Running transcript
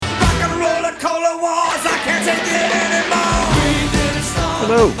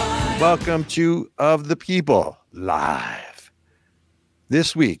Hello, welcome to Of the People Live.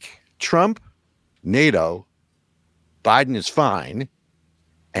 This week, Trump, NATO, Biden is fine,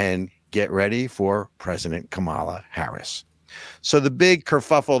 and get ready for President Kamala Harris. So the big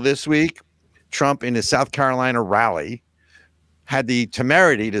kerfuffle this week, Trump in his South Carolina rally had the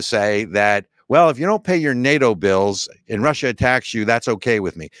temerity to say that, well, if you don't pay your NATO bills and Russia attacks you, that's okay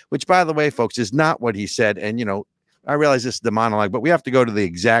with me. Which, by the way, folks, is not what he said. And, I realize this is the monologue, but we have to go to the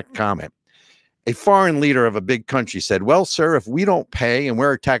exact comment. A foreign leader of a big country said, well, sir, if we don't pay and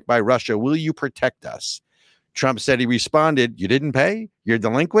we're attacked by Russia, will you protect us? Trump said he responded, you didn't pay? You're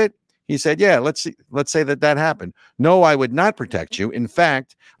delinquent? He said, yeah, let's say that happened. No, I would not protect you. In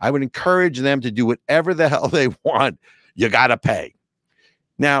fact, I would encourage them to do whatever the hell they want. You got to pay.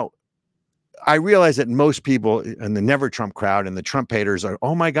 Now, I realize that most people in the Never Trump crowd and the Trump haters are,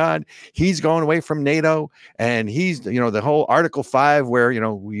 oh my God, he's going away from NATO. And he's, the whole Article 5 where,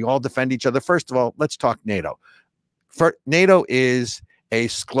 we all defend each other. First of all, let's talk NATO. NATO is a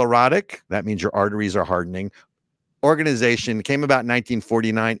sclerotic, that means your arteries are hardening, organization, came about in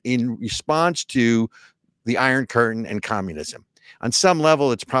 1949 in response to the Iron Curtain and communism. On some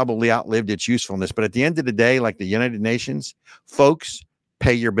level, it's probably outlived its usefulness. But at the end of the day, like the United Nations, folks,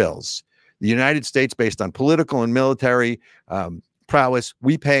 pay your bills. The United States, based on political and military prowess,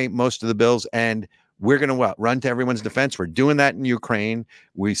 we pay most of the bills, and we're going to run to everyone's defense. We're doing that in Ukraine.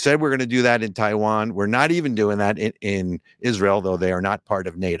 We said we're going to do that in Taiwan. We're not even doing that in Israel, though they are not part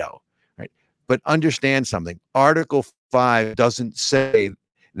of NATO. Right? But understand something. Article 5 doesn't say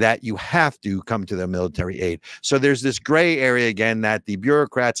that you have to come to the military aid. So there's this gray area again that the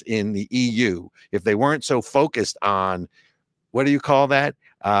bureaucrats in the EU, if they weren't so focused on, what do you call that?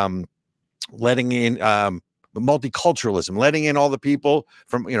 Letting in multiculturalism, letting in all the people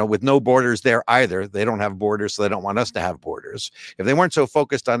from, with no borders there either. They don't have borders, so they don't want us to have borders. If they weren't so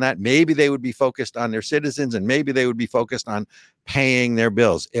focused on that, maybe they would be focused on their citizens, and maybe they would be focused on paying their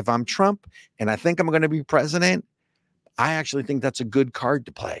bills. If I'm Trump and I think I'm going to be president, I actually think that's a good card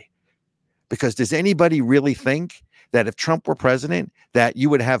to play. Because does anybody really think that if Trump were president, that you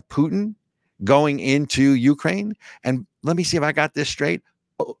would have Putin going into Ukraine? And let me see if I got this straight.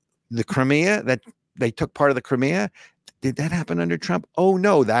 The Crimea, that they took part of the Crimea, did that happen under Trump? Oh,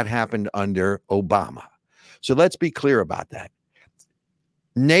 no, that happened under Obama. So let's be clear about that.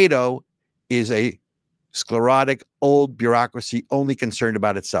 NATO is a sclerotic, old bureaucracy only concerned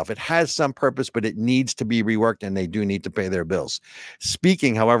about itself. It has some purpose, but it needs to be reworked, and they do need to pay their bills.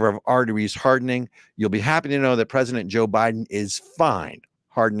 Speaking, however, of arteries hardening, you'll be happy to know that President Joe Biden is fine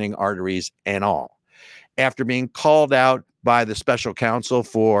hardening arteries and all. After being called out by the special counsel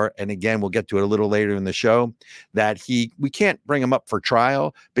for, and again, we'll get to it a little later in the show, that we can't bring him up for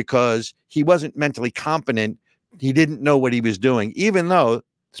trial because he wasn't mentally competent. He didn't know what he was doing, even though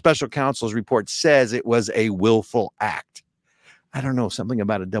special counsel's report says it was a willful act. I don't know, something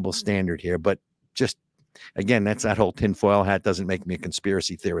about a double standard here, but just, again, that's that whole tinfoil hat doesn't make me a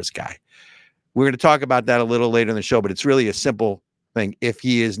conspiracy theorist guy. We're going to talk about that a little later in the show, but it's really a simple thing. If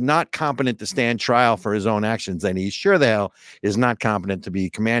he is not competent to stand trial for his own actions, then he sure the hell is not competent to be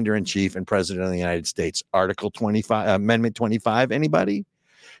commander-in-chief and president of the United States. Article 25, Amendment 25, anybody?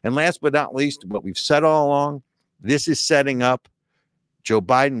 And last but not least, what we've said all along, this is setting up Joe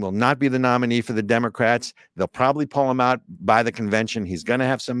Biden will not be the nominee for the Democrats. They'll probably pull him out by the convention. He's going to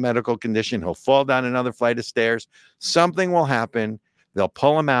have some medical condition. He'll fall down another flight of stairs. Something will happen. They'll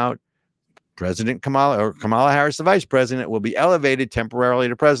pull him out. Kamala Harris, the vice president, will be elevated temporarily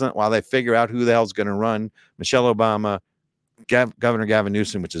to president while they figure out who the hell's going to run. Michelle Obama, Governor Gavin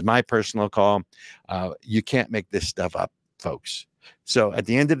Newsom, which is my personal call. You can't make this stuff up, folks. So at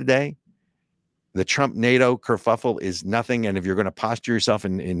the end of the day, the Trump-NATO kerfuffle is nothing. And if you're going to posture yourself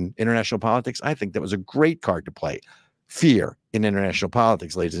in international politics, I think that was a great card to play. Fear in international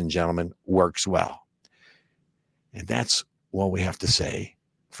politics, ladies and gentlemen, works well. And that's all we have to say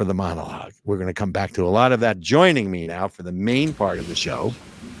for the monologue. We're going to come back to a lot of that. Joining me now for the main part of the show,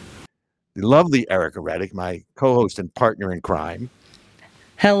 the lovely Erica Reddick, my co-host and partner in crime.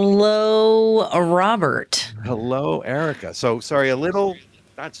 Hello, Robert. Hello, Erica. So sorry, a little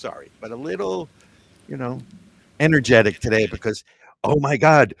energetic today because, oh my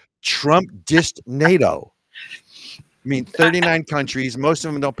God, Trump dissed NATO. I mean, 39 countries, most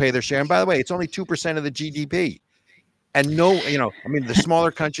of them don't pay their share. And by the way, it's only 2% of the GDP. And the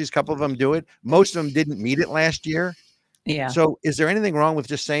smaller countries, a couple of them do it. Most of them didn't meet it last year. Yeah. So is there anything wrong with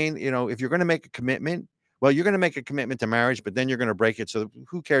just saying, if you're going to make a commitment, well, you're going to make a commitment to marriage, but then you're going to break it. So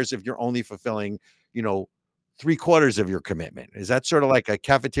who cares if you're only fulfilling, 3/4 of your commitment? Is that sort of like a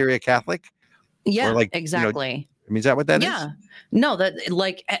cafeteria Catholic? Yeah, or like, exactly. I mean, is that what that is? Yeah. No,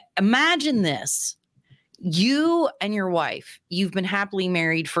 imagine this. You and your wife, you've been happily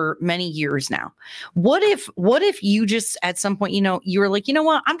married for many years now. What if you just at some point, you were like, you know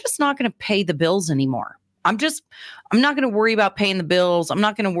what? I'm just not going to pay the bills anymore. I'm not going to worry about paying the bills. I'm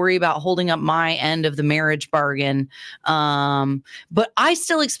not going to worry about holding up my end of the marriage bargain. But I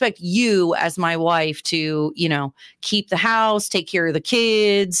still expect you as my wife to, keep the house, take care of the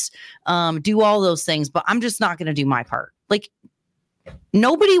kids, do all those things. But I'm just not going to do my part. Like,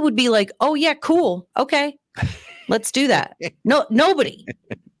 nobody would be like, oh yeah, cool. Okay. Let's do that. No, nobody.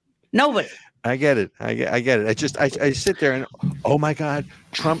 I get it. I get it. I sit there and, oh my God,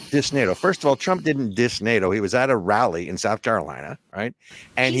 Trump dissed NATO. First of all, Trump didn't diss NATO. He was at a rally in South Carolina, right?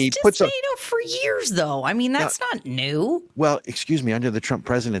 And He's he puts NATO for years, though. I mean, that's not new. Well, excuse me. Under the Trump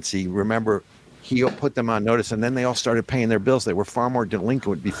presidency, remember, he put them on notice, and then they all started paying their bills. They were far more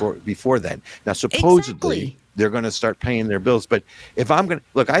delinquent before then. Now, supposedly, they're going to start paying their bills. But if I'm going to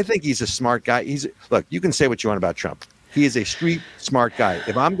look, I think he's a smart guy. Look, you can say what you want about Trump. He is a street smart guy.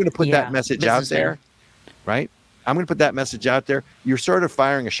 If I'm going to put that message out there, right? I'm going to put that message out there. You're sort of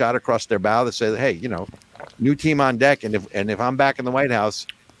firing a shot across their bow to say, hey, new team on deck. And if I'm back in the White House,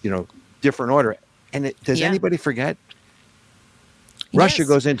 different order. And does anybody forget? Russia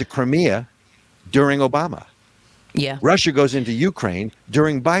goes into Crimea during Obama. Yeah. Russia goes into Ukraine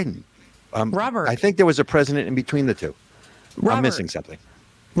during Biden. Robert. I think there was a president in between the two. I'm missing something.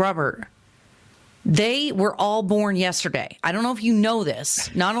 Robert. They were all born yesterday. I don't know if you know this.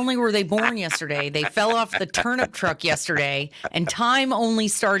 Not only were they born yesterday, they fell off the turnip truck yesterday, and time only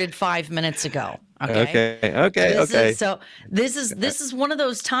started 5 minutes ago. Okay. This is one of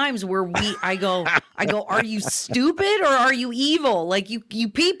those times where I go, are you stupid or are you evil? Like you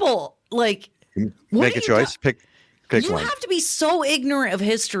people, like make a choice. Pick one. You have to be so ignorant of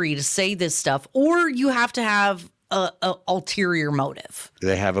history to say this stuff, or you have to have a ulterior motive.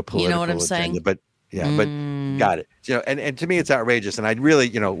 They have a political You know what I'm agenda, saying? but got it. And to me, it's outrageous. And I'd really,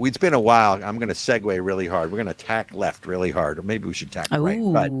 it's been a while. I'm going to segue really hard. We're going to tack left really hard, or maybe we should tack right.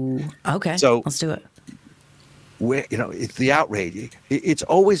 But okay, so let's do it. Where it's the outrage. It's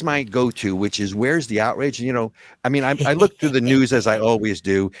always my go-to, which is where's the outrage? I mean, I look through the news as I always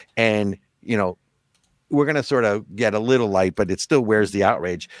do, and we're going to sort of get a little light, but it's still where's the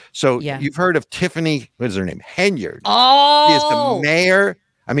outrage. So you've heard of Tiffany, what is her name? Henyard. Oh, she is the mayor.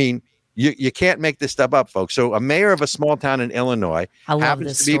 I mean, you can't make this stuff up, folks. So a mayor of a small town in Illinois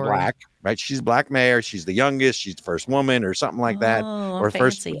happens to be black, right? She's a black mayor. She's the youngest. She's the first woman or something like that, or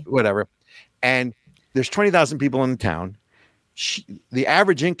fancy. First whatever. And there's 20,000 people in the town. The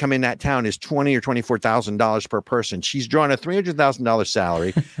average income in that town is $20,000 or $24,000 per person. She's drawn a $300,000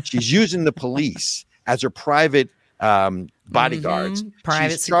 salary. She's using the police as her private bodyguards.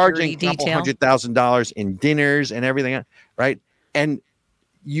 Private She's charging security a couple $100,000 in dinners and everything, right? And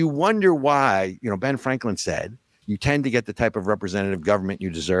you wonder why, Ben Franklin said, you tend to get the type of representative government you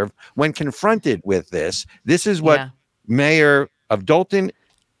deserve. When confronted with this is what Mayor of Dolton,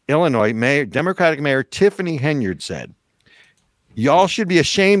 Illinois, Democratic Mayor Tiffany Henyard said. Y'all should be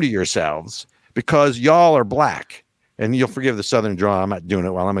ashamed of yourselves because y'all are black. And you'll forgive the Southern drawl. I'm not doing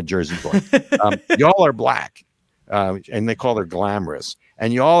it while I'm a Jersey boy. Y'all are black. And they call her glamorous.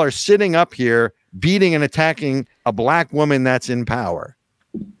 And y'all are sitting up here beating and attacking a black woman that's in power.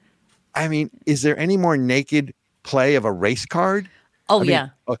 I mean, is there any more naked play of a race card? Oh, yeah.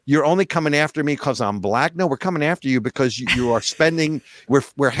 You're only coming after me because I'm black? No, we're coming after you because you are spending, we're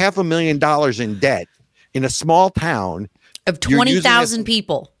 $500,000 in debt in a small town. Of 20,000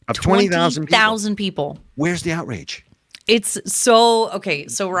 people. Of 20,000 people. Where's the outrage? It's so, okay,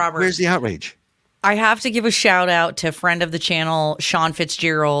 so Robert. Where's the outrage? I have to give a shout out to friend of the channel, Sean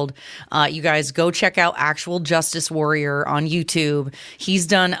Fitzgerald. You guys go check out Actual Justice Warrior on YouTube. He's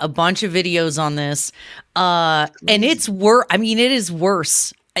done a bunch of videos on this. And it's worse. I mean, it is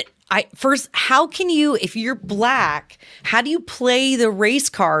worse. First, how can you, if you're black, how do you play the race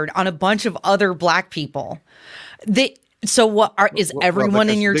card on a bunch of other black people? So what is everyone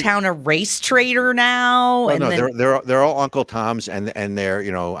in your town a race trader now? Well, they're all Uncle Toms and they're,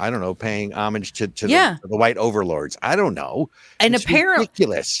 I don't know, paying homage to the white overlords. I don't know. And it's apparently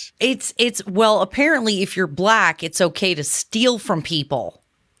ridiculous. Apparently if you're black, it's okay to steal from people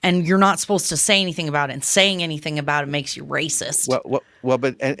and you're not supposed to say anything about it, and saying anything about it makes you racist. Well,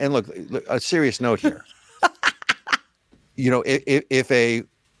 but look, a serious note here. If a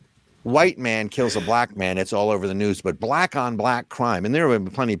white man kills a black man, it's all over the news. But black on black crime, and there have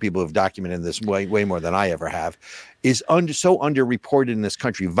been plenty of people who have documented this way more than I ever have, is so underreported in this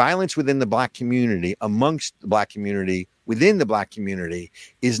country. Violence within the black community, amongst the black community, within the black community,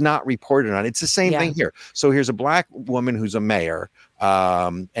 is not reported on. It's the same thing here. So here's a black woman who's a mayor.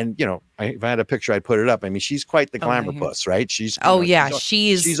 And if I had a picture, I'd put it up. I mean, she's quite the glamour puss, right? She's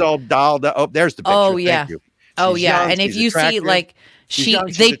she's all dolled up. Oh, there's the picture. Oh yeah. Thank you. Oh she's yeah. Young, and if you see like she's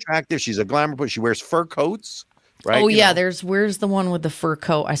attractive. She's a glamour puss. She wears fur coats. Right? Oh yeah, where's the one with the fur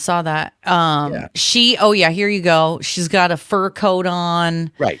coat? I saw that. Here you go. She's got a fur coat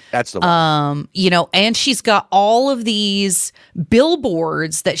on. Right, that's the one. And she's got all of these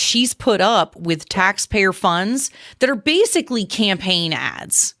billboards that she's put up with taxpayer funds that are basically campaign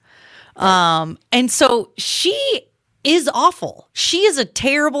ads. Right. And so she is awful. She is a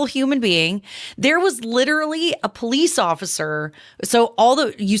terrible human being. There was literally a police officer. So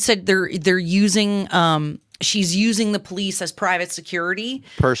you said they're using she's using the police as private security,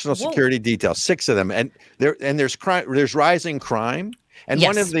 personal security details, 6 of them, and there's crime. There's rising crime, and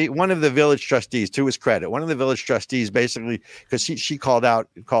one of the village trustees, to his credit, one of the village trustees basically, because she called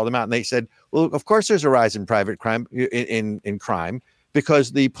them out, and they said, well, of course there's a rise in private crime in crime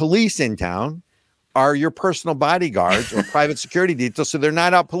because the police in town are your personal bodyguards or private security details, so they're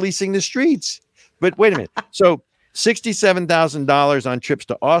not out policing the streets. But wait a minute, so $67,000 on trips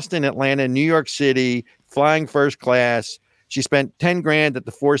to Austin, Atlanta, New York City, flying first class. She spent 10 grand at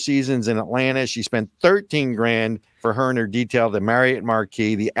the Four Seasons in Atlanta. She spent 13 grand for her and her detail, the Marriott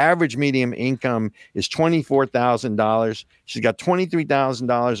Marquis. The average median income is $24,000. She's got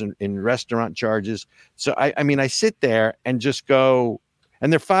 $23,000 in restaurant charges. So I sit there and just go,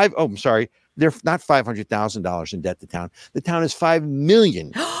 and they're not $500,000 in debt to town. The town is $5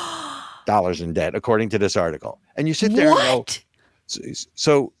 million in debt, according to this article. And you sit there and go,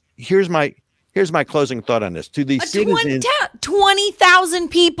 so here's my closing thought on this. To the citizens, 20,000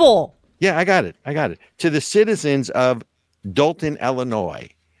 people. Yeah, I got it. To the citizens of Dolton, Illinois,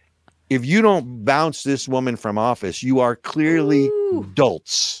 if you don't bounce this woman from office, you are clearly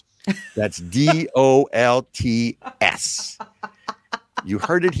dolts. That's DOLTS. You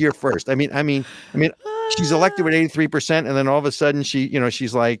heard it here first. I mean, she's elected with 83%, and then all of a sudden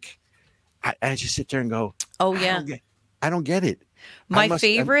she's like, I just sit there and go, oh yeah, I don't get it. My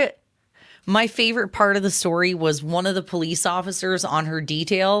favorite part of the story was one of the police officers on her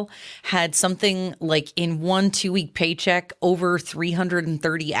detail had something like in 1 2-week paycheck over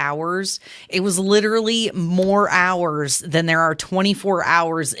 330 hours. It was literally more hours than there are 24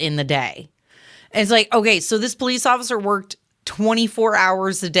 hours in the day. And it's like, okay, so this police officer worked 24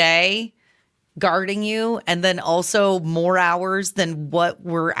 hours a day guarding you, and then also more hours than what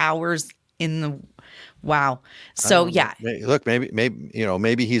were hours in the wow. So yeah, look,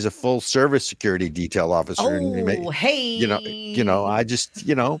 maybe he's a full service security detail officer. Oh, hey, I just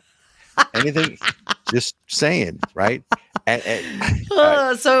anything, just saying, right?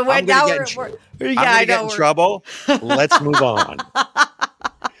 So I'm gonna get in trouble. Let's move on.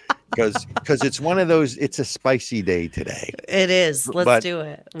 Because it's one of those, it's a spicy day today. It is. Let's do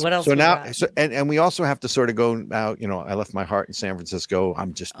it. What else? So now, and we also have to sort of go out. I left my heart in San Francisco.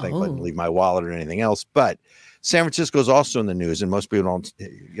 I'm just thankful I didn't leave my wallet or anything else. But San Francisco is also in the news, and most people don't.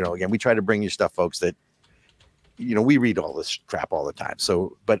 Again, we try to bring you stuff, folks, that we read all this crap all the time.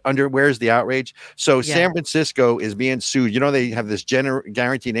 So, but where's the outrage? So San Francisco is being sued. They have this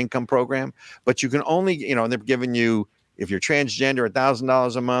guaranteed income program, but you can only, and they're giving you, if you're transgender,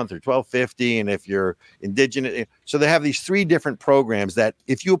 $1,000 a month or $1,250, and if you're indigenous, so they have these 3 different programs that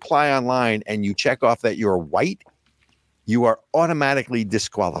if you apply online and you check off that you're white, you are automatically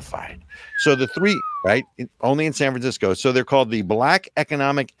disqualified. So the 3, right, only in San Francisco. So they're called the Black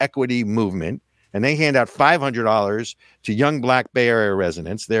Economic Equity Movement, and they hand out $500 to young Black Bay Area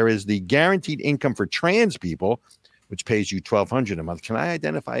residents. There is the guaranteed income for trans people, which pays you $1,200 a month. Can I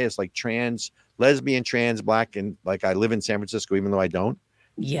identify as like trans? Lesbian, trans, Black, and like I live in San Francisco, even though I don't.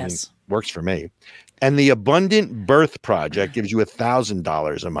 Yes. Works for me. And the Abundant Birth Project gives you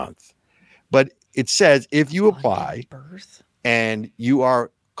 $1,000 a month. But it says if you apply and you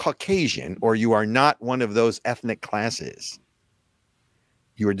are Caucasian or you are not one of those ethnic classes,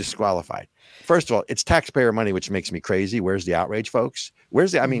 you are disqualified. First of all, it's taxpayer money, which makes me crazy. Where's the outrage, folks?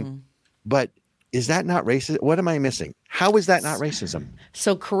 But is that not racist? What am I missing? How is that not racism?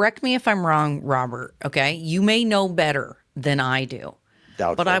 So correct me if I'm wrong, Robert. Okay. You may know better than I do.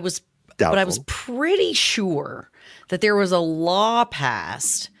 Doubtful. But I was pretty sure that there was a law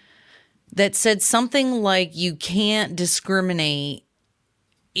passed that said something like you can't discriminate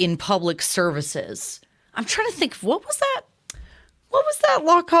in public services. I'm trying to think, what was that? what was that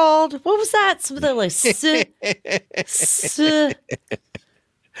law called? What was that? Something like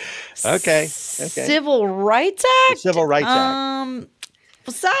Okay. Civil Rights Act? The Civil Rights Act.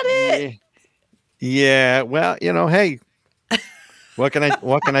 Was that it? Yeah. Well, hey, what can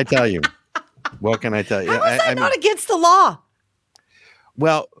I tell you? What can I tell you? How is that not against the law?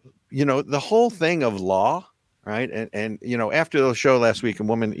 Well, the whole thing of law, right? And after the show last week, a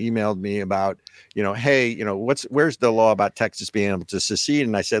woman emailed me about, hey, where's the law about Texas being able to secede?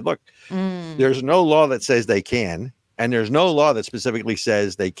 And I said, look, there's no law that says they can, and there's no law that specifically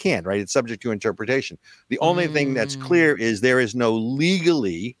says they can't, right? It's subject to interpretation. The only thing that's clear is there is no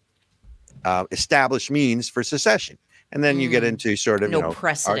legally established means for secession. And then you get into sort of, no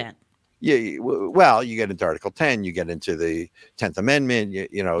precedent. Well, you get into Article 10, you get into the 10th Amendment,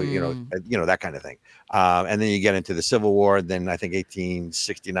 that kind of thing. And then you get into the Civil War, then I think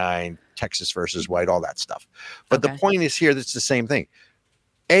 1869, Texas versus White, all that stuff. But the point is here, that's the same thing.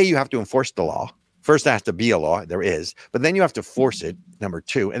 You have to enforce the law. First, there has to be a law. There is. But then you have to force it, number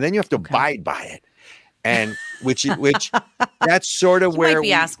two. And then you have to abide by it. And which that's sort of where might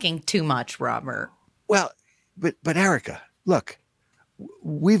be asking too much, Robert. Well, but Erica, look.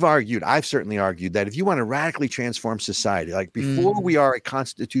 I've certainly argued that if you want to radically transform society, like before we are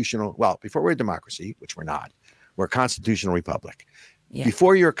before we're a democracy, which we're not, we're a constitutional republic. Yeah.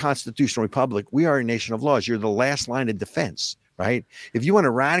 Before you're a constitutional republic, we are a nation of laws. You're the last line of defense, right? If you want to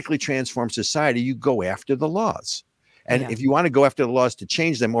radically transform society, you go after the laws. And if you want to go after the laws to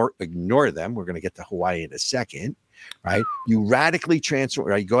change them or ignore them, we're going to get to Hawaii in a second, right? You radically transform,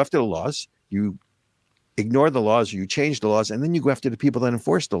 right? You go after the laws, you ignore the laws, or you change the laws, and then you go after the people that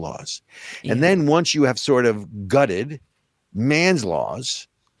enforce the laws. Yeah. And then once you have sort of gutted man's laws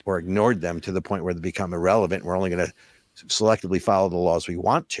or ignored them to the point where they become irrelevant, we're only going to selectively follow the laws we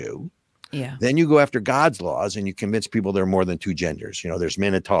want to. Yeah. Then you go after God's laws and you convince people there are more than two genders. There's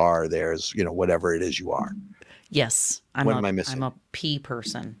Minotaur, there's, whatever it is you are. Yes. What am I missing? I'm a pea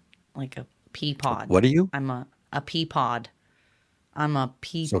person, like a pea pod. What are you? I'm a pea pod. I'm a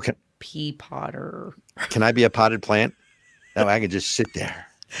pea. So pea potter. Can I be a potted plant? No, I can just sit there.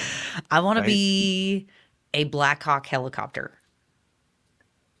 I want to be a Black Hawk helicopter.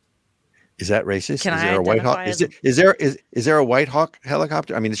 Is that racist? Is there a White Hawk? Is there a White Hawk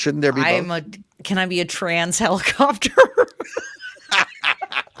helicopter? I mean, shouldn't there be both? Can I be a trans helicopter?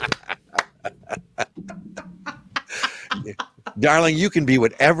 Darling, you can be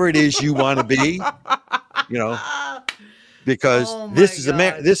whatever it is you want to be. Because this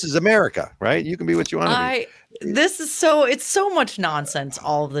is America, right? You can be what you want to be. It's so much nonsense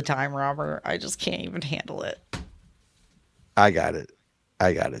all of the time, Robert. I just can't even handle it. I got it.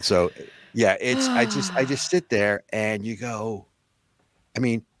 So yeah, I just sit there and you go, I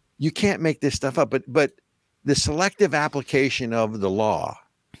mean, you can't make this stuff up, but the selective application of the law,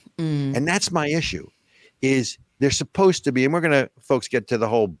 and that's my issue, is they're supposed to be, and we're going to, folks, get to the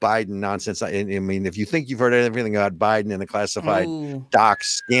whole Biden nonsense. I mean, if you think you've heard everything about Biden and the classified docs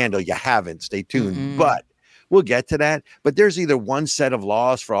scandal, you haven't. Stay tuned. But we'll get to that. But there's either one set of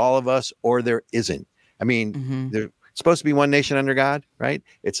laws for all of us or there isn't. I mean, there's supposed to be one nation under God, right?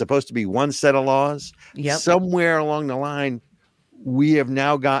 It's supposed to be one set of laws. Yep. Somewhere along the line, we have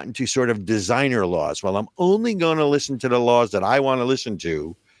now gotten to sort of designer laws. Well, I'm only going to listen to the laws that I want to listen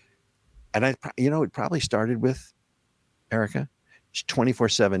to. And it probably started with, Erica, it's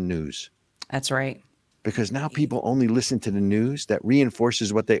 24/7 news. That's right. Because now people only listen to the news that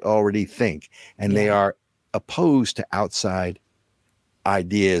reinforces what they already think. And they are opposed to outside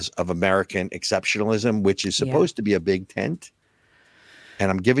ideas of American exceptionalism, which is supposed to be a big tent. And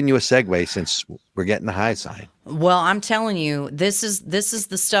I'm giving you a segue since we're getting the high sign. Well, I'm telling you, this is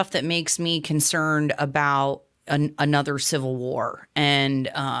the stuff that makes me concerned about another civil war.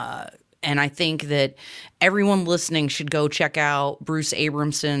 And I think that everyone listening should go check out Bruce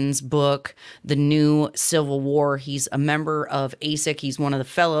Abramson's book, The New Civil War. He's a member of ASIC. He's one of the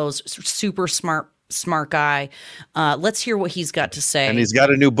fellows, super smart guy. Let's hear what he's got to say. And he's got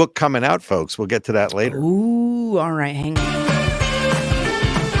a new book coming out, folks. We'll get to that later. Ooh, all right. Hang on.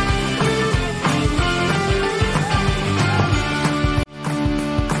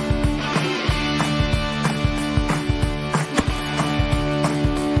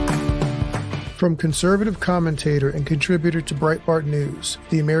 From conservative commentator and contributor to Breitbart News,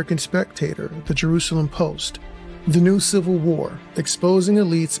 The American Spectator, The Jerusalem Post, The New Civil War, Exposing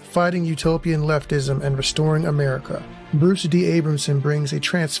Elites, Fighting Utopian Leftism, and Restoring America, Bruce D. Abramson brings a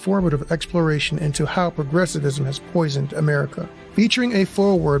transformative exploration into how progressivism has poisoned America. Featuring a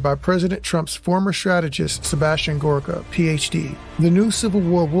foreword by President Trump's former strategist, Sebastian Gorka, Ph.D., The New Civil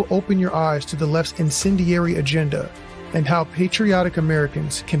War will open your eyes to the left's incendiary agenda and how patriotic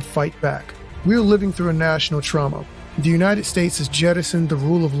Americans can fight back. We're living through a national trauma. The United States has jettisoned the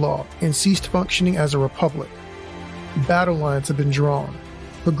rule of law and ceased functioning as a republic. Battle lines have been drawn.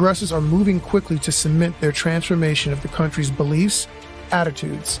 Progressives are moving quickly to cement their transformation of the country's beliefs,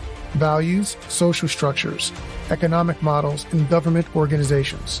 attitudes, values, social structures, economic models, and government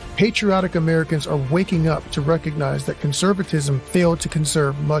organizations. Patriotic Americans are waking up to recognize that conservatism failed to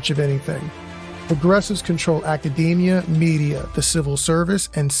conserve much of anything. Progressives control academia, media, the civil service,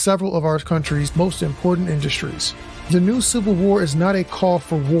 and several of our country's most important industries. The new Civil War is not a call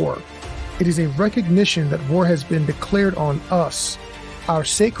for war. It is a recognition that war has been declared on us. Our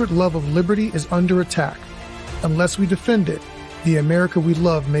sacred love of liberty is under attack. Unless we defend it, the America we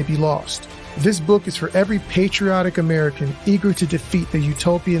love may be lost. This book is for every patriotic American eager to defeat the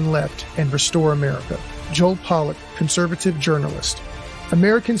utopian left and restore America. Joel Pollack, conservative journalist.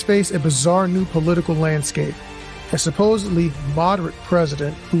 Americans face a bizarre new political landscape. A supposedly moderate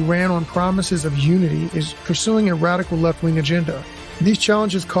president who ran on promises of unity is pursuing a radical left-wing agenda. These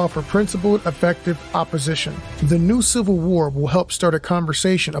challenges call for principled, effective opposition. The new Civil War will help start a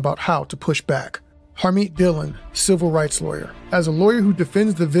conversation about how to push back. Harmeet Dillon, civil rights lawyer. As a lawyer who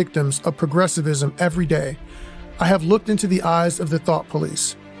defends the victims of progressivism every day, I have looked into the eyes of the thought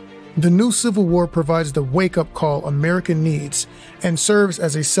police. The new Civil War provides the wake-up call America needs and serves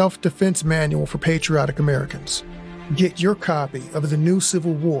as a self-defense manual for patriotic Americans. Get your copy of The New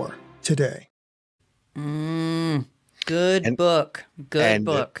Civil War today. Good book. Good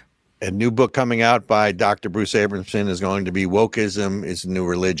book. A new book coming out by Dr. Bruce Abramson is going to be Wokeism is the New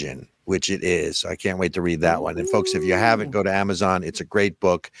Religion, which it is. So I can't wait to read that one. And folks, if you haven't, go to Amazon. It's a great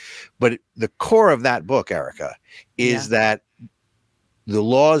book. But the core of that book, Erica, is that the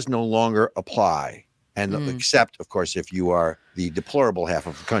laws no longer apply. And except, of course, if you are the deplorable half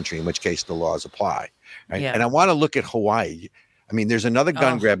of the country, in which case the laws apply. Right. Yeah. And I want to look at Hawaii. I mean, there's another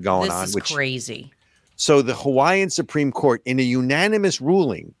gun grab going on. This is crazy. So the Hawaiian Supreme Court, in a unanimous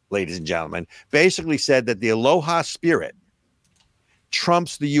ruling, ladies and gentlemen, basically said that the aloha spirit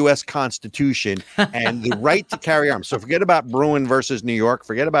trumps the U.S. Constitution and the right to carry arms. So forget about Bruin versus New York.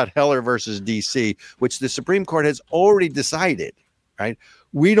 Forget about Heller versus D.C., which the Supreme Court has already decided. Right.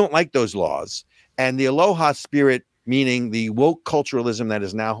 We don't like those laws. And the aloha spirit, meaning the woke culturalism that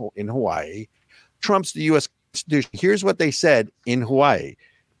is now in Hawaii, trumps the U.S. Constitution. Here's what they said in Hawaii.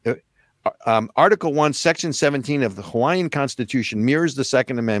 Article 1, Section 17 of the Hawaiian Constitution mirrors the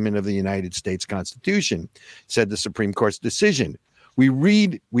Second Amendment of the United States Constitution, said the Supreme Court's decision. We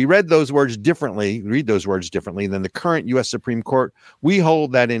read those words differently than the current U.S. Supreme Court. We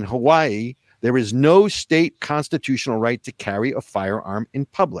hold that in Hawaii, there is no state constitutional right to carry a firearm in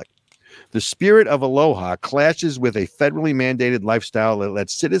public. The spirit of aloha clashes with a federally mandated lifestyle that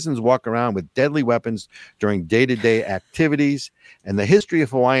lets citizens walk around with deadly weapons during day-to-day activities. And the history of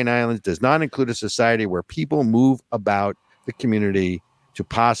Hawaiian Islands does not include a society where people move about the community to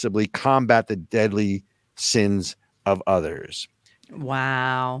possibly combat the deadly sins of others.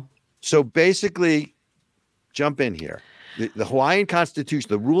 Wow. So basically, jump in here. The Hawaiian Constitution,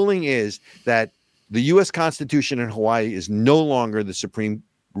 the ruling is that the U.S. Constitution in Hawaii is no longer the supreme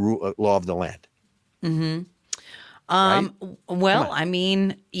law of the land. Mm-hmm. Well, I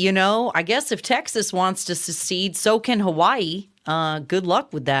mean, I guess if Texas wants to secede, so can Hawaii. Good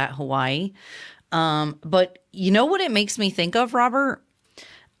luck with that, Hawaii. But you know what it makes me think of, Robert?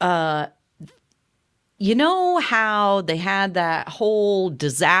 You know how they had that whole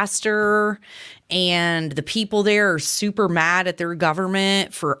disaster and the people there are super mad at their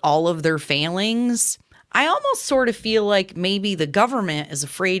government for all of their failings? I almost sort of feel like maybe the government is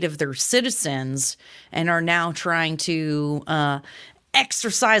afraid of their citizens and are now trying to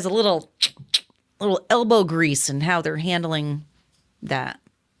exercise a little elbow grease in how they're handling that.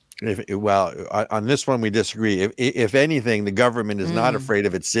 On this one, we disagree. If anything, the government is not afraid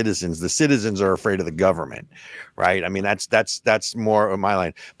of its citizens. The citizens are afraid of the government, right? I mean, that's more of my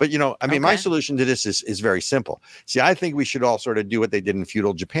line. But, my solution to this is very simple. See, I think we should all sort of do what they did in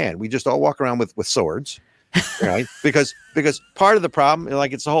feudal Japan. We just all walk around with swords, right? because part of the problem,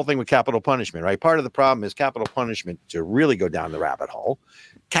 like it's the whole thing with capital punishment, right? Part of the problem is capital punishment, to really go down the rabbit hole.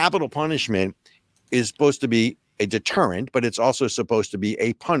 Capital punishment is supposed to be a deterrent, but it's also supposed to be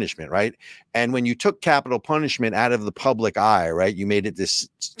a punishment, right? And when you took capital punishment out of the public eye, right, you made it this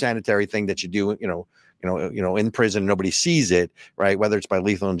sanitary thing that you do, in prison, nobody sees it, right? Whether it's by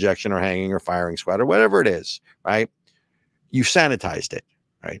lethal injection or hanging or firing squad or whatever it is, right? You sanitized it,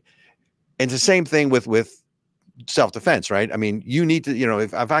 right? And it's the same thing with self-defense, right? I mean, you need to,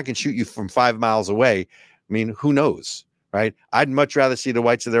 if I can shoot you from 5 miles away, I mean, who knows? Right. I'd much rather see the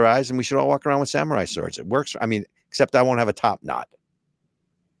whites of their eyes, and we should all walk around with samurai swords. It works. I mean, except I won't have a top knot.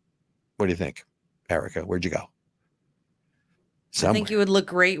 What do you think, Erica? Where'd you go? I think you would look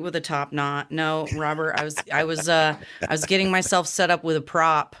great with a top knot. No, Robert, I was getting myself set up with a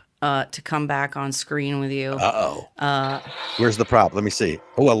prop to come back on screen with you. Where's the prop? Let me see.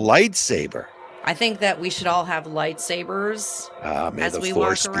 Oh, a lightsaber. I think that we should all have lightsabers as we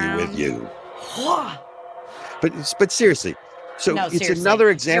walk around. May the force be with you. But seriously, so it's another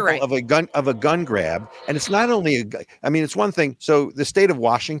example of a gun grab, and it's not only it's one thing. So the state of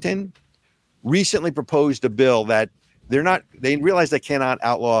Washington recently proposed a bill that they realize they cannot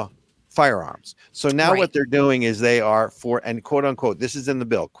outlaw firearms. So now what they're doing is they are for, and quote unquote, this is in the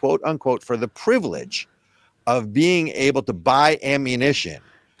bill, quote unquote, for the privilege of being able to buy ammunition,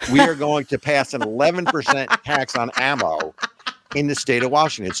 we are going to pass an 11% tax on ammo in the state of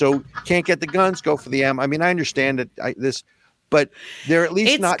Washington. So can't get the guns, go for the ammo. I mean, I understand that but they're at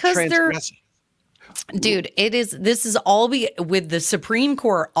least not transgressing. Dude, this is all with the Supreme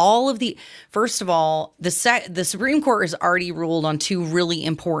Court. First of all, the Supreme Court has already ruled on two really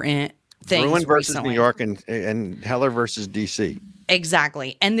important things. Bruin versus New York and Heller versus DC.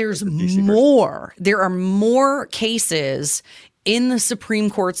 Exactly. And there's more. There are more cases in the Supreme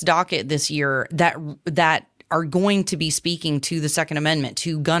Court's docket this year that are going to be speaking to the Second Amendment,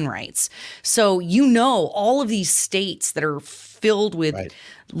 to gun rights. So, all of these states that are filled with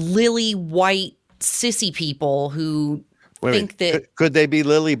lily white sissy people who think that could they be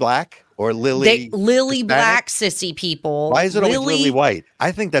lily black or lily black sissy people? Why is it always lily white?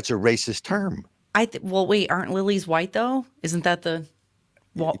 I think that's a racist term. Well, wait, aren't lilies white though? Isn't that the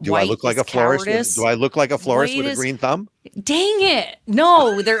do I look like a florist? Do I look like a florist with a green thumb? Dang it!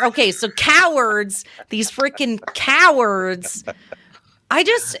 No, they're okay. So cowards, these freaking cowards. I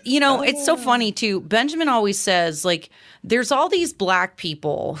just, it's so funny too. Benjamin always says, like, there's all these black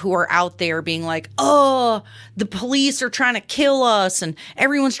people who are out there being like, oh, the police are trying to kill us and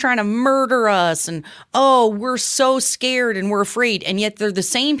everyone's trying to murder us. And, oh, we're so scared and we're afraid. And yet they're the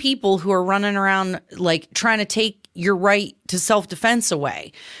same people who are running around like trying to take your right to self-defense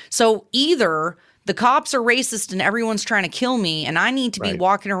away. So either the cops are racist and everyone's trying to kill me and I need to be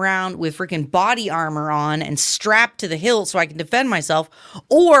walking around with freaking body armor on and strapped to the hilt so I can defend myself,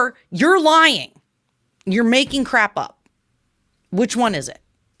 or you're lying. You're making crap up. Which one is it?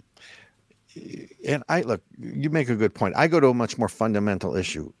 And you make a good point. I go to a much more fundamental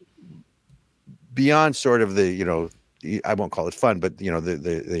issue beyond sort of I won't call it fun, but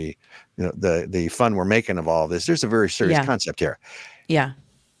the fun we're making of all of this. There's a very serious concept here. Yeah.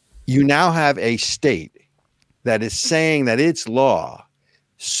 You now have a state that is saying that its law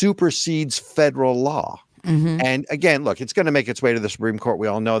supersedes federal law. Mm-hmm. And again, look, it's going to make its way to the Supreme Court. We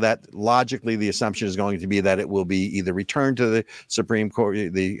all know that. Logically, the assumption is going to be that it will be either returned to the Supreme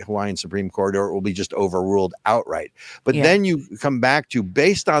Court, the Hawaiian Supreme Court, or it will be just overruled outright. But then you come back to,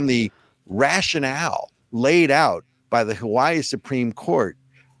 based on the rationale laid out by the Hawaii Supreme Court,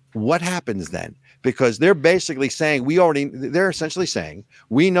 what happens then? Because they're basically saying, they're essentially saying,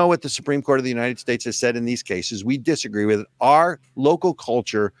 we know what the Supreme Court of the United States has said in these cases. We disagree with it. Our local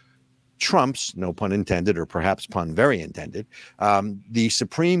culture trumps, no pun intended, or perhaps pun very intended, the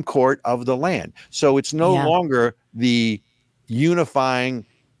Supreme Court of the land. So it's no longer the unifying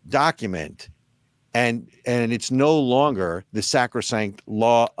document, and it's no longer the sacrosanct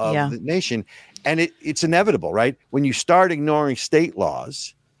law of the nation. And it's inevitable, right? When you start ignoring state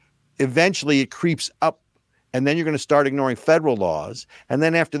laws, eventually it creeps up, and then you're going to start ignoring federal laws. And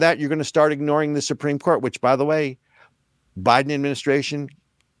then after that, you're going to start ignoring the Supreme Court, which, by the way, Biden administration,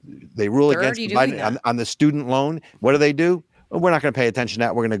 they rule against Biden on the student loan. What do? Well, we're not going to pay attention to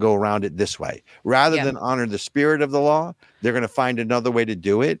that. We're going to go around it this way. Rather than honor the spirit of the law, they're going to find another way to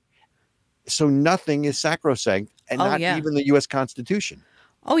do it. So nothing is sacrosanct, and not even the U.S. Constitution.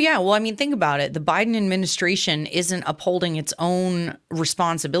 Oh, yeah. Well, I mean, think about it. The Biden administration isn't upholding its own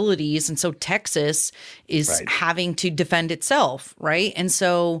responsibilities. And so Texas is having to defend itself. Right. And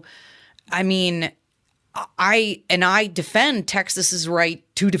so, I mean, I defend Texas's right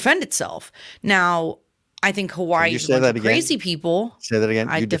to defend itself. Now, I think Hawaii is a bunch of crazy people. Say that again.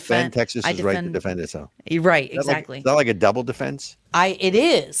 You defend Texas's right to defend itself. Right. Exactly. Is that like a double defense? It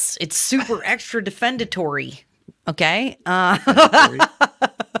is. It's super extra defendatory. Okay.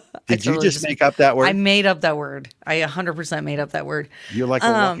 Did you just make up that word? I made up that word. I 100% made up that word. You're like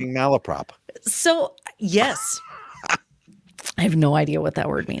a walking malaprop. So, yes. I have no idea what that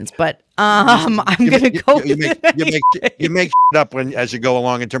word means, but I'm going to go. You make up as you go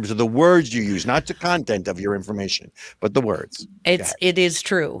along in terms of the words you use, not the content of your information, but the words. It is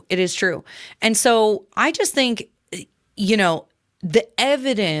true. It is true. And so I just think, the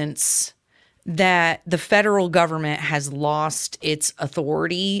evidence that the federal government has lost its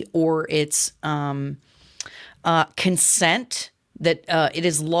authority or its consent, that it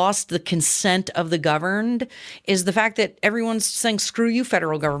has lost the consent of the governed, is the fact that everyone's saying, screw you,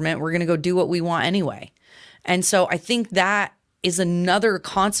 federal government, we're going to go do what we want anyway. And so I think that is another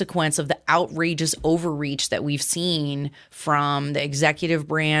consequence of the outrageous overreach that we've seen from the executive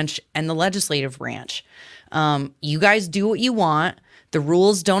branch and the legislative branch. You guys do what you want. The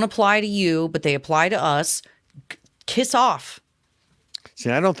rules don't apply to you, but they apply to us. Kiss off. See,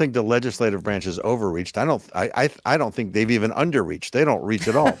 I don't think the legislative branch is overreached. I don't think they've even underreached. They don't reach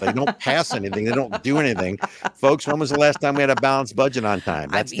at all. They don't pass anything. They don't do anything. Folks, when was the last time we had a balanced budget on time?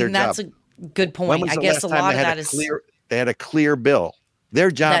 That's their job. That's a good point. I guess a lot of that is they had a clear bill.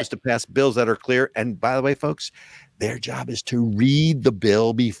 Their job is to pass bills that are clear. And by the way, folks, their job is to read the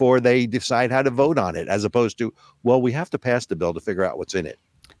bill before they decide how to vote on it, as opposed to, well, we have to pass the bill to figure out what's in it.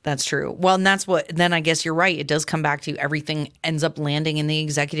 That's true. Well, and that's what, then I guess you're right. It does come back to everything ends up landing in the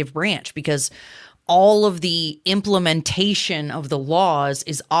executive branch, because all of the implementation of the laws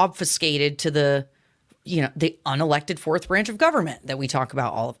is obfuscated to the unelected fourth branch of government that we talk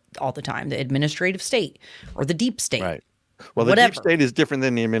about all the time, the administrative state or the deep state. Right. Well, the deep state is different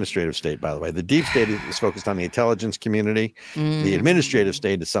than the administrative state, by the way. The deep state is focused on the intelligence community. The administrative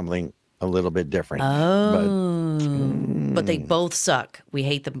state is something a little bit different. But they both suck. We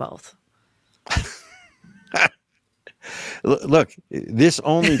hate them both. Look, this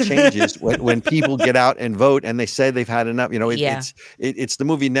only changes when people get out and vote and they say they've had enough. It's the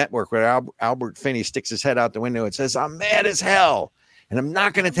movie Network, where Albert Finney sticks his head out the window and says, "I'm mad as hell, and I'm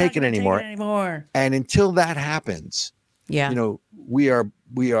not going to take it anymore." And until that happens, we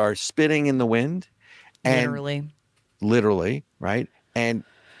are spitting in the wind, and literally, right? And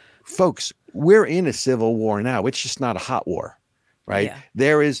folks, we're in a civil war now. It's just not a hot war, right? Yeah.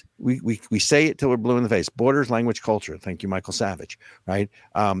 There is, we say it till we're blue in the face. Borders, language, culture. Thank you, Michael Savage, right?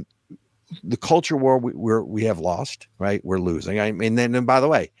 The culture war we have lost, right? We're losing. I mean, then by the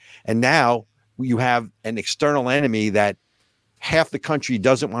way, and now you have an external enemy that half the country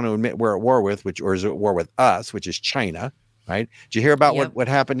doesn't want to admit we're at war with, or is at war with us, which is China, right? Did you hear about what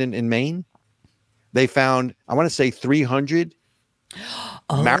happened in Maine? They found, I want to say 300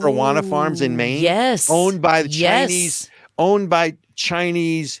 marijuana farms in Maine, owned by the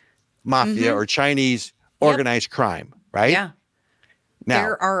Chinese mafia or Chinese organized crime, right? Yeah.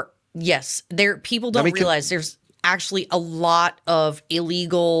 Now people don't realize there's actually a lot of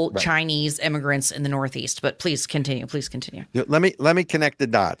illegal Chinese immigrants in the Northeast, but please continue. Let me connect the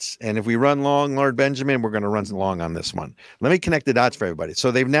dots. And if we run long, Lord Benjamin, we're going to run long on this one. Let me connect the dots for everybody.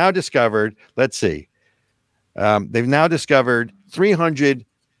 So they've now discovered, they've now discovered 300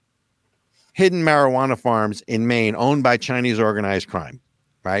 hidden marijuana farms in Maine owned by Chinese organized crime,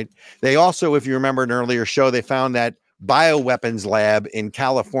 right? They also, if you remember an earlier show, they found that bioweapons lab in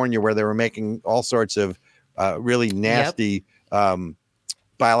California where they were making all sorts of really nasty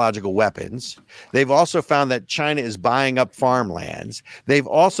biological weapons. They've also found that China is buying up farmlands. They've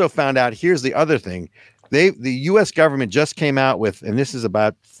also found out, here's the other thing, the U.S. government just came out with, and this is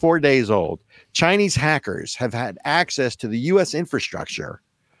about 4 days old, Chinese hackers have had access to the U.S. infrastructure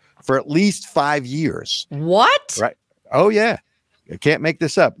for at least 5 years. What? Right. Oh, yeah. I can't make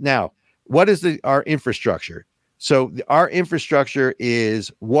this up. Now, what is our infrastructure? So our infrastructure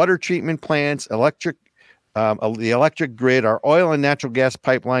is water treatment plants, the electric grid, our oil and natural gas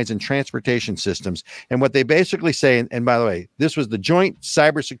pipelines, and transportation systems. And what they basically say, and by the way, this was the Joint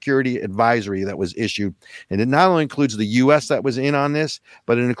Cybersecurity Advisory that was issued. And it not only includes the U.S. that was in on this,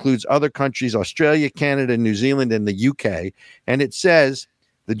 but it includes other countries, Australia, Canada, New Zealand, and the UK. And it says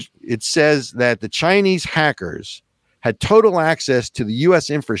that the Chinese hackers had total access to the U.S.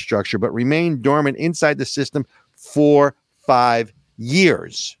 infrastructure, but remained dormant inside the system for 5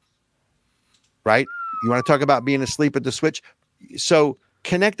 years. Right? You want to talk about being asleep at the switch? So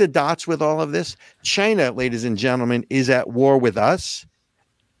connect the dots with all of this. China, ladies and gentlemen, is at war with us.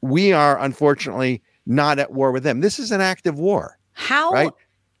 We are, unfortunately, not at war with them. This is an active war. How? Right?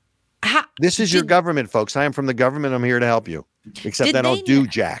 This is your government, folks. I am from the government. I'm here to help you. Except I don't do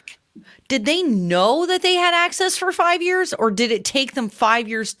jack. Did they know that they had access for 5 years, or did it take them 5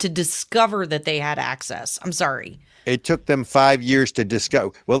 years to discover that they had access? I'm sorry. It took them 5 years to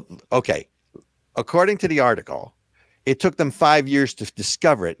discover. Well, okay. According to the article, it took them 5 years to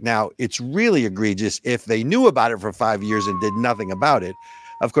discover it. Now, it's really egregious if they knew about it for 5 years and did nothing about it.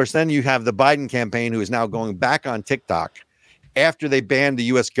 Of course, then you have the Biden campaign, who is now going back on TikTok after they banned the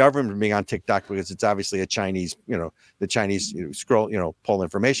U.S. government from being on TikTok because it's obviously a Chinese, the Chinese scroll, pull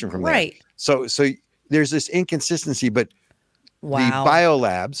information from there. Right. So there's this inconsistency, but wow. The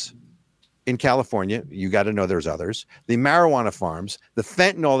biolabs in California, you got to know there's others, the marijuana farms, the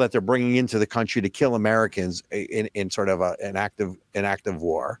fentanyl that they're bringing into the country to kill Americans in sort of an active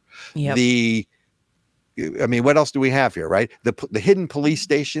war. Yep. I mean, what else do we have here, right? The hidden police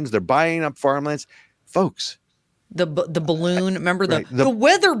stations, they're buying up farmlands. Folks. The balloon, remember right, the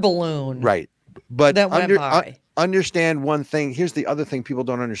weather balloon. Right. But that went by. Understand one thing. Here's the other thing people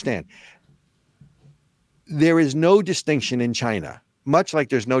don't understand. There is no distinction in China, much like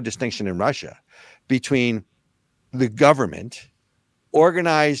there's no distinction in Russia, between the government,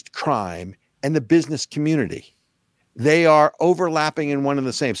 organized crime, and the business community. They are overlapping in one and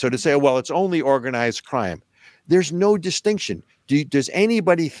the same. So to say, well, it's only organized crime, there's no distinction. Does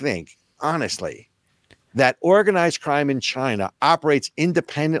anybody think, honestly, that organized crime in China operates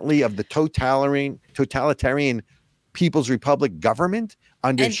independently of the totalitarian People's Republic government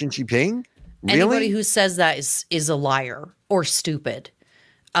under Xi Jinping? Really? Anybody who says that is a liar or stupid.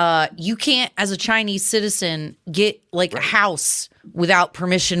 You can't, as a Chinese citizen, get like a house without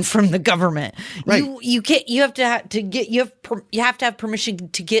permission from the government. Right. You can't. You have to have permission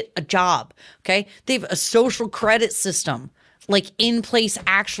to get a job. Okay. They have a social credit system like in place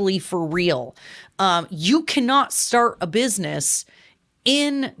actually for real. You cannot start a business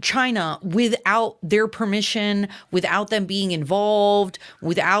in China without their permission, without them being involved,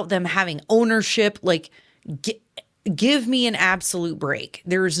 without them having ownership. Like, give me an absolute break.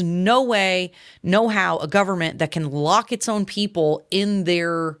 There's no way, no how a government that can lock its own people in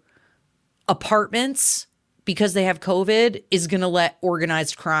their apartments because they have COVID is going to let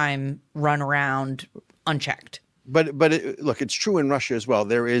organized crime run around unchecked. But look, it's true in Russia as well.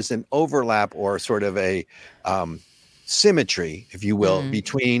 There is an overlap or sort of a symmetry, if you will,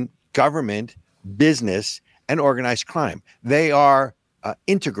 between government, business, and organized crime. They are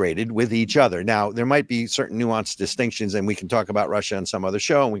integrated with each other. Now, there might be certain nuanced distinctions, and we can talk about Russia on some other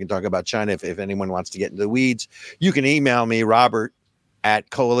show, and we can talk about China if anyone wants to get into the weeds. You can email me, Robert, at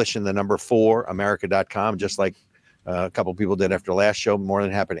coalition4america.com, just like a couple people did after the last show. More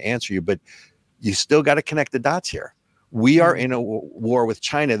than happy to answer you, but you still got to connect the dots here. We are in a war with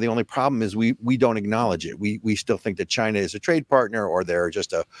China. The only problem is we don't acknowledge it. We still think that China is a trade partner or they're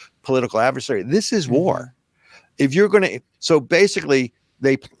just a political adversary. This is war. If you're going to, so basically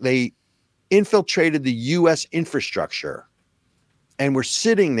they infiltrated the U.S. infrastructure and we're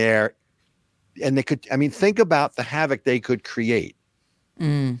sitting there and they could, I mean, think about the havoc they could create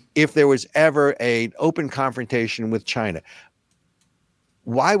if there was ever an open confrontation with China.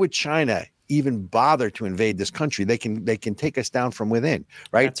 Why would China even bother to invade this country? They can take us down from within,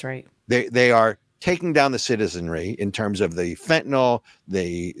 right? That's right. They are taking down the citizenry in terms of the fentanyl,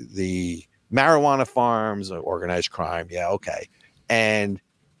 the marijuana farms, organized crime. Yeah, okay. And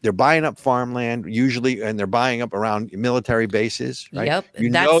they're buying up farmland usually, and they're buying up around military bases, right? Yep. You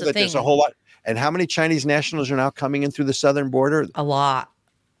know that there's a whole lot. And how many Chinese nationals are now coming in through the southern border? A lot.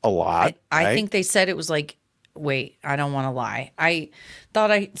 I think they said it was like, wait, I don't want to lie. I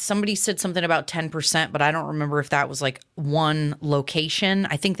thought somebody said something about 10%, but I don't remember if that was like one location.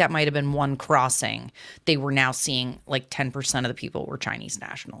 I think that might have been one crossing. They were now seeing like 10% of the people were Chinese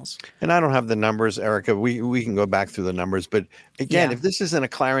nationals. And I don't have the numbers, Erica. We can go back through the numbers. But again, if this isn't a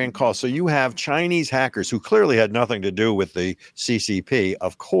clarion call, so you have Chinese hackers who clearly had nothing to do with the CCP,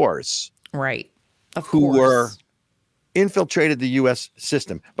 of course. Right. Who were infiltrated the U.S.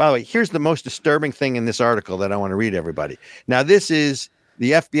 system. By the way, here's the most disturbing thing in this article that I want to read everybody. Now, this is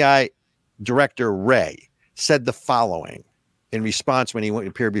the FBI Director Wray said the following in response when he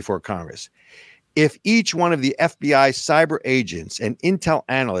appeared before Congress. If each one of the FBI cyber agents and intel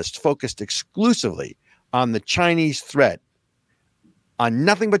analysts focused exclusively on the Chinese threat, on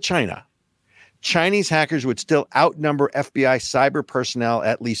nothing but China, Chinese hackers would still outnumber FBI cyber personnel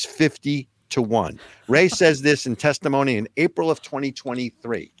at least 50 to 1. Wray says this in testimony in April of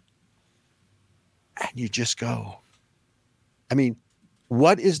 2023. And you just go, I mean,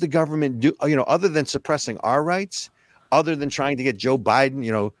 what is the government do, other than suppressing our rights, other than trying to get Joe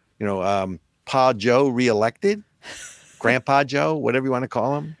Biden, Pa Joe reelected, Grandpa Joe, whatever you want to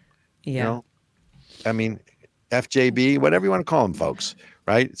call him. Yeah. I mean, FJB, whatever you want to call him, folks.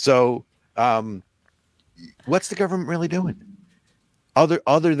 Right. So what's the government really doing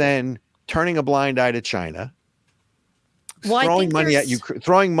other than turning a blind eye to China, throwing money at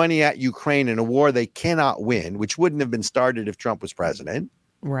Ukraine in a war they cannot win, which wouldn't have been started if Trump was president.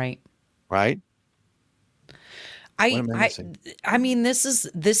 Right. Right. I mean, this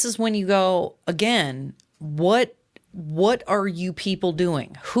is when you go again, what are you people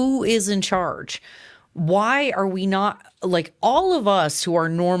doing? Who is in charge? Why are we not like all of us who are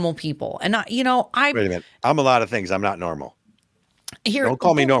normal people? And wait a minute. I'm a lot of things. I'm not normal. Here, Don't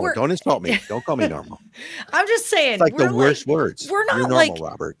call me normal. we're- Don't insult me. Don't call me normal. I'm just saying, It's like the we're worst words. We're not You're normal, like,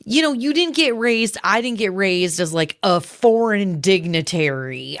 Robert. you know, you didn't get raised. I didn't get raised as like a foreign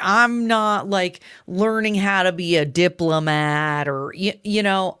dignitary. I'm not like learning how to be a diplomat or you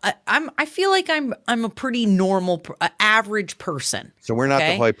know. I feel like I'm a pretty normal, average person. So we're not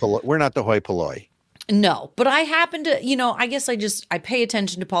okay? the hoi polloi. We're not the hoi polloi. No, but I happen to, you know, I guess I pay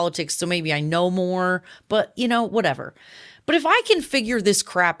attention to politics, so maybe I know more, but you know, whatever. But if I can figure this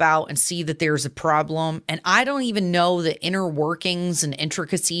crap out and see that there's a problem, and I don't even know the inner workings and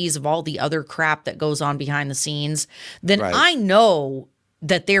intricacies of all the other crap that goes on behind the scenes, then Right. I know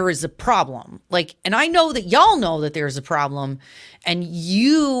that there is a problem. Like, and I know that y'all know that there's a problem, and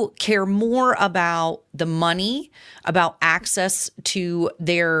you care more about the money, about access to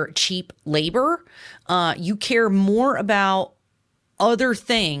their cheap labor. You care more about other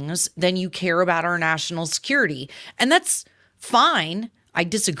things than you care about our national security. And that's fine. I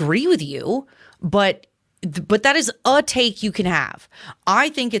disagree with you, but that is a take you can have. I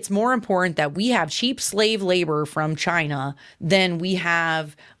think it's more important that we have cheap slave labor from China than we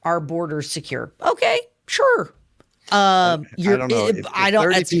have our borders secure. Okay, sure. I don't know. If I don't.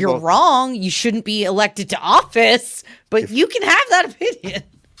 30 That's, you're people- wrong. You shouldn't be elected to office, but you can have that opinion.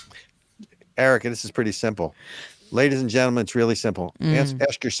 Erica, this is pretty simple. Ladies and gentlemen, it's really simple.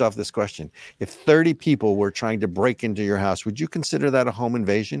 Ask yourself this question. If 30 people were trying to break into your house, would you consider that a home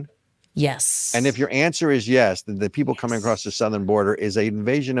invasion? Yes. And if your answer is yes, then the people coming across the southern border is an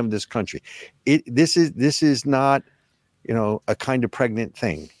invasion of this country. This is not, you know, a kind of pregnant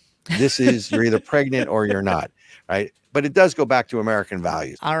thing. This is you're either pregnant or you're not, right? But it does go back to American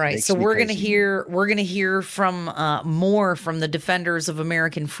values. All right, Makes so me we're crazy. gonna hear from more from the defenders of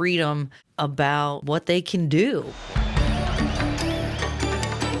American freedom about what they can do.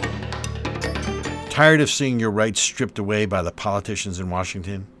 Tired of seeing your rights stripped away by the politicians in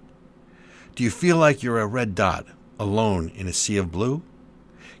Washington? Do you feel like you're a red dot, alone in a sea of blue?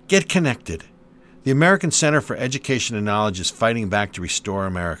 Get connected. The American Center for Education and Knowledge is fighting back to restore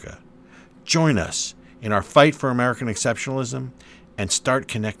America. Join us in our fight for American exceptionalism and start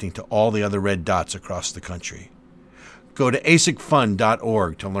connecting to all the other red dots across the country. Go to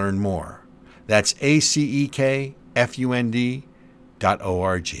acekfund.org to learn more. That's ACEKFUND.org.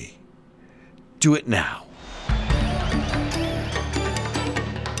 Do it now.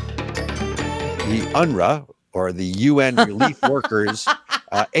 The UNRWA, or the UN Relief Workers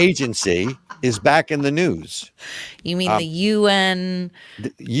Agency, is back in the news. You mean the UN?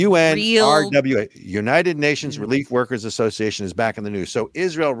 The UNRWA, United Nations Relief Workers Association, is back in the news. So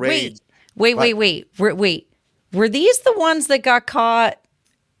Israel raids. Wait. Were these the ones that got caught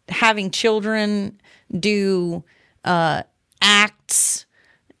having children do acts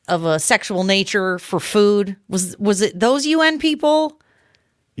of a sexual nature for food? Was it those UN people?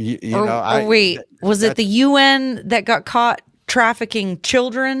 Was it the UN that got caught trafficking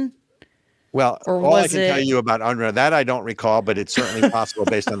children? Well, Or all I was can tell it- you about UNRWA, that I don't recall, but it's certainly possible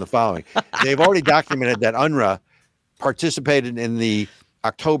based on the following. They've already documented that UNRWA participated in the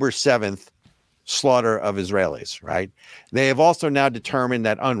October 7th slaughter of Israelis, right? They have also now determined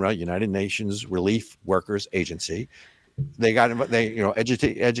that UNRWA, United Nations Relief Workers Agency,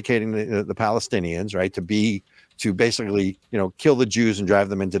 educating the Palestinians, right, to basically, kill the Jews and drive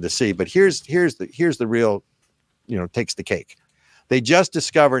them into the sea. But here's the real, takes the cake. They just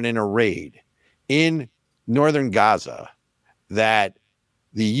discovered in a raid in northern Gaza that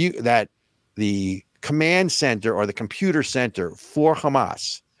the command center, or the computer center for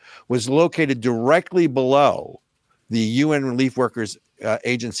Hamas, was located directly below the UN Relief Workers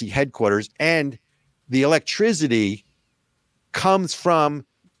Agency headquarters, and the electricity comes from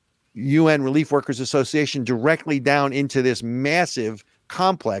UN Relief Workers Association directly down into this massive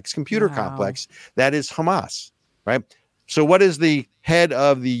computer complex that is Hamas, right? So what does the head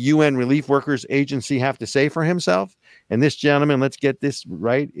of the UN Relief Workers Agency have to say for himself? And this gentleman, let's get this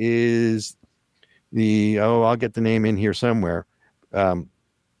right, is I'll get the name in here somewhere.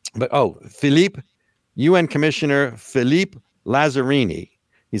 UN Commissioner Philippe Lazzarini.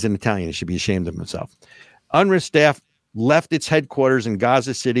 He's an Italian. He should be ashamed of himself. UNRWA staff left its headquarters in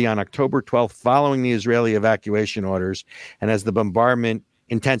Gaza City on October 12th following the Israeli evacuation orders and as the bombardment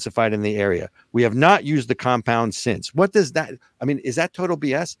intensified in the area. We have not used the compound since. What does that, is that total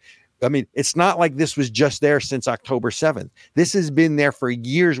BS? It's not like this was just there since October 7th. This has been there for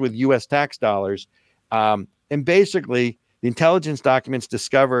years with U.S. tax dollars. And basically, the intelligence documents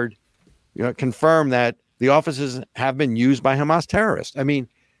confirm that the offices have been used by Hamas terrorists. And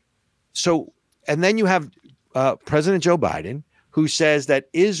then you have President Joe Biden, who says that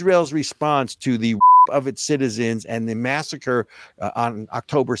Israel's response to the of its citizens, and the massacre on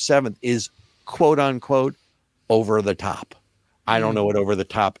October 7th is quote unquote over the top. I don't know what over the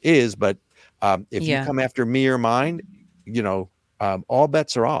top is, but if you come after me or mine, all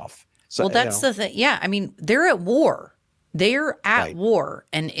bets are off. So, well, that's the thing. Yeah. I mean, they're at war. They're at war,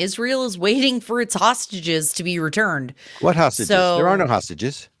 and Israel is waiting for its hostages to be returned. What hostages? There are no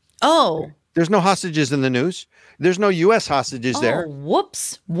hostages. Oh. There's no hostages in the news. There's no U.S. hostages there.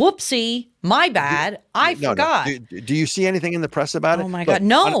 Whoopsie. My bad. I forgot. No. Do you see anything in the press about it? Oh my God.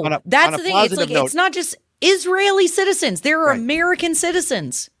 No, that's the thing. It's like, it's not just Israeli citizens. There are American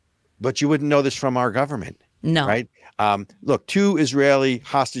citizens. But you wouldn't know this from our government. No. Right? Look, 2 Israeli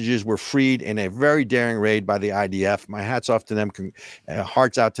hostages were freed in a very daring raid by the IDF. My hat's off to them.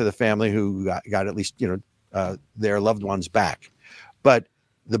 Hearts out to the family who got at least, their loved ones back. But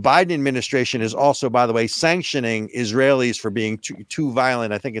the Biden administration is also, by the way, sanctioning Israelis for being too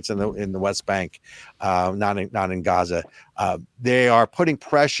violent. I think it's in the West Bank, not in Gaza. They are putting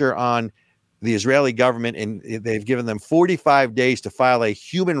pressure on the Israeli government, and they've given them 45 days to file a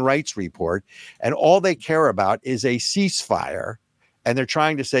human rights report. And all they care about is a ceasefire. And they're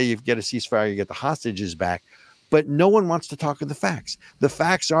trying to say, you get a ceasefire, you get the hostages back. But no one wants to talk of the facts. The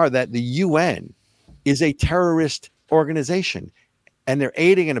facts are that the UN is a terrorist organization, and they're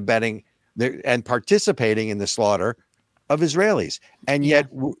aiding and abetting and participating in the slaughter of Israelis. And yet,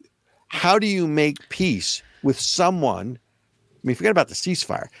 how do you make peace with someone? I mean, forget about the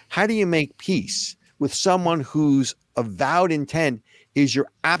ceasefire. How do you make peace with someone whose avowed intent is your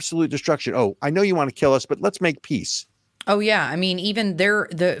absolute destruction? Oh, I know you want to kill us, but let's make peace. Oh, yeah. I mean, even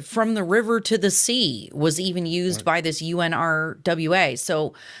from the river to the sea was even used by this UNRWA.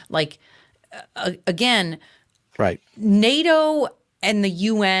 So, like, again, NATO and the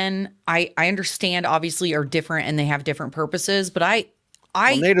UN, I understand, obviously, are different and they have different purposes. But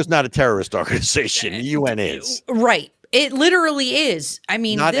NATO's not a terrorist organization. The UN is. Right. It literally is. I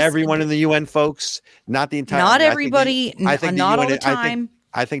mean, not everyone in the UN, folks. Not the entire. Not everybody. Not all the time.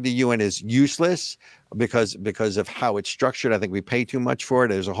 I think the UN is useless because of how it's structured. I think we pay too much for it.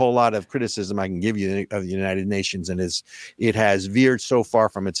 There's a whole lot of criticism I can give you of the United Nations, and it has veered so far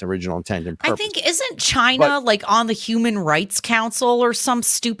from its original intent and purpose. I think, isn't China like on the Human Rights Council or some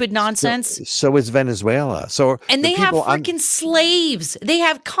stupid nonsense? So is Venezuela. And they have freaking slaves. They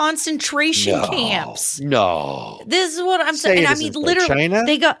have concentration camps. No. This is what I'm saying. And I mean, literally, China?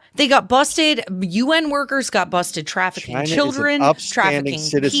 they got busted. UN workers got busted trafficking China children, is an upstanding trafficking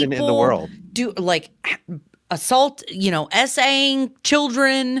citizen people, in the world. Assault, essaying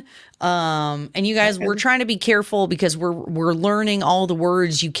children. And you guys, we're trying to be careful because we're learning all the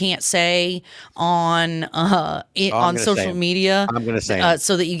words you can't say on social media. I'm going to say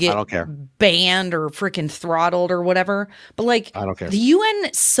so that you get I don't care. Banned or freaking throttled or whatever. But I don't care. The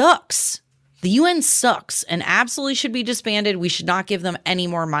UN sucks. The UN sucks and absolutely should be disbanded. We should not give them any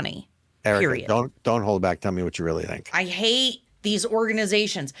more money. Erica, period. Don't hold back. Tell me what you really think. I hate these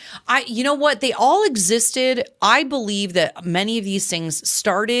organizations. You know what? They all existed. I believe that many of these things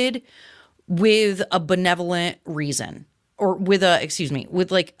started with a benevolent reason, or with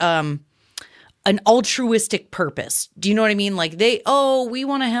an altruistic purpose. Do you know what I mean? Like we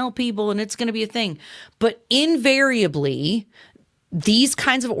want to help people and it's going to be a thing. But invariably, these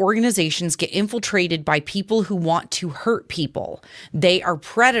kinds of organizations get infiltrated by people who want to hurt people. They are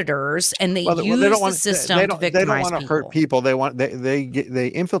predators, and they use the system to victimize people. They don't want to hurt people. They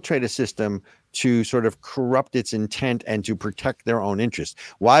infiltrate a system to sort of corrupt its intent and to protect their own interests.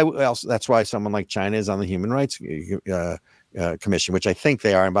 Why else? That's why someone like China is on the Human Rights Commission, which I think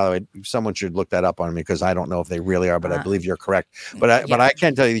they are. And by the way, someone should look that up on me because I don't know if they really are, but I believe you're correct. But I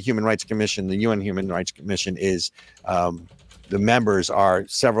can tell you the Human Rights Commission, the UN Human Rights Commission is. The members are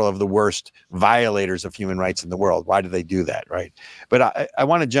several of the worst violators of human rights in the world. Why do they do that, right? But I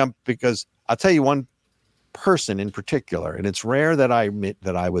want to jump because I'll tell you one person in particular, and it's rare that I admit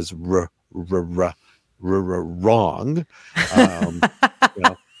that I was wrong.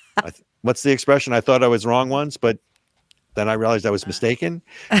 What's the expression? I thought I was wrong once, but then I realized I was mistaken.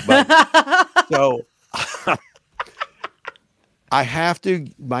 But, so I have to,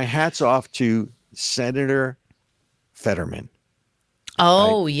 my hat's off to Senator Fetterman.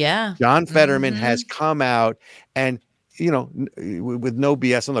 Oh, right? Yeah. John Fetterman has come out and, with no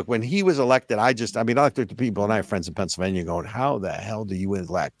BS. And look, when he was elected, I looked at the people, and I have friends in Pennsylvania going, how the hell do you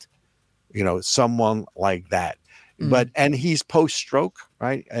elect, someone like that? And he's post-stroke,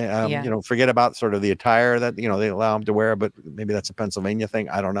 right? Forget about sort of the attire that, they allow him to wear, but maybe that's a Pennsylvania thing.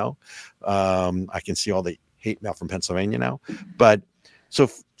 I don't know. I can see all the hate mail from Pennsylvania now, but So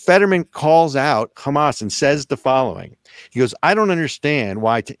Fetterman calls out Hamas and says the following. He goes, I don't understand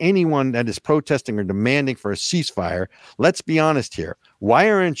why to anyone that is protesting or demanding for a ceasefire, let's be honest here. Why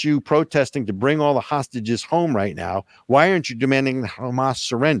aren't you protesting to bring all the hostages home right now? Why aren't you demanding the Hamas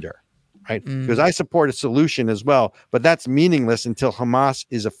surrender? Right? Because I support a solution as well, but that's meaningless until Hamas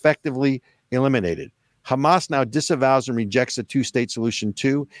is effectively eliminated. Hamas now disavows and rejects the two-state solution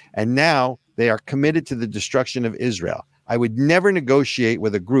too, and now they are committed to the destruction of Israel. I would never negotiate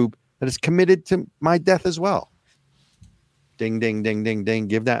with a group that is committed to my death as well. Ding, ding, ding, ding, ding.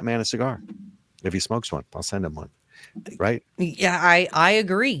 Give that man a cigar. If he smokes one, I'll send him one. Right? Yeah, I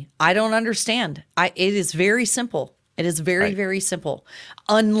agree. I don't understand. It is very simple. It is very, very simple.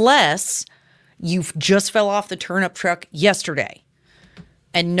 Unless you just fell off the turnip truck yesterday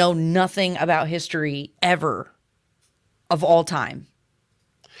and know nothing about history ever of all time.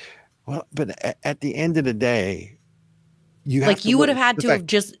 Well, but at the end of the day, you have like you would have had to have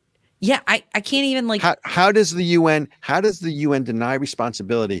just I can't even like how does the UN deny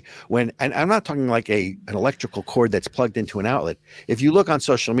responsibility when, and I'm not talking like an electrical cord that's plugged into an outlet. If you look on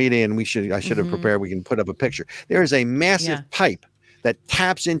social media, and I should have prepared, we can put up a picture. There is a massive pipe that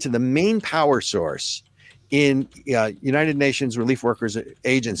taps into the main power source in United Nations Relief Workers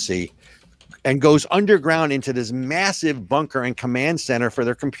Agency and goes underground into this massive bunker and command center for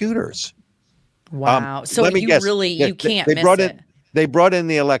their computers. Wow. So you guess. You can't miss it. They brought in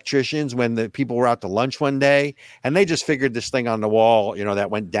the electricians when the people were out to lunch one day, and they just figured this thing on the wall,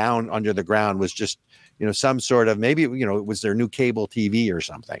 that went down under the ground was just, some sort of, maybe, it was their new cable TV or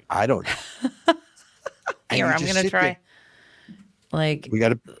something. I don't know. Here, I'm going to try. Like, you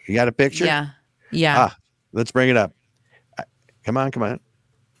got a picture? Yeah. Let's bring it up. Come on.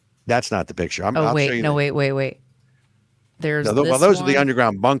 That's not the picture. Wait. There's those are the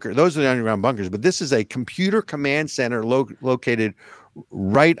underground bunker. Those are the underground bunkers. But this is a computer command center located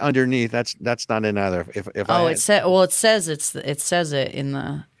right underneath. That's not in either. It says it in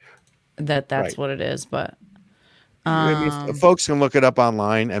the that's right. What it is. But folks can look it up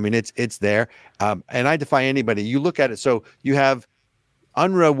online. I mean, it's there. And I defy anybody. You look at it. So you have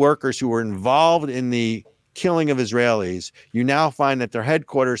UNRWA workers who were involved in the killing of Israelis. You now find that their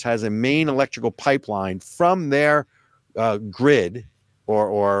headquarters has a main electrical pipeline from their grid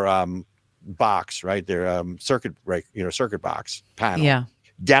or box, right? Their circuit box panel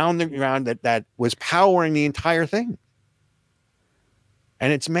down the ground that was powering the entire thing.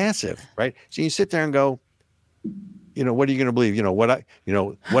 And it's massive, right? So you sit there and go, what are you going to believe?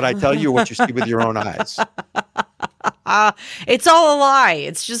 What I tell you or what you see with your own eyes. It's all a lie.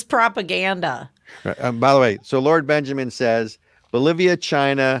 It's just propaganda. Right. By the way, so Lord Benjamin says Bolivia,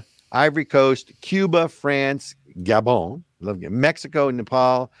 China, Ivory Coast, Cuba, France, Gabon, Mexico,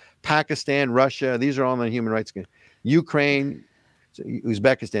 Nepal, Pakistan, Russia. These are all on the human rights. Ukraine,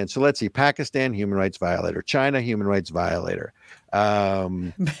 Uzbekistan. So let's see. Pakistan, human rights violator. China, human rights violator.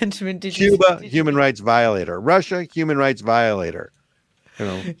 Benjamin, Cuba, human rights violator. Russia, human rights violator.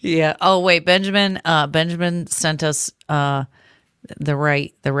 Yeah. Oh wait, Benjamin sent us the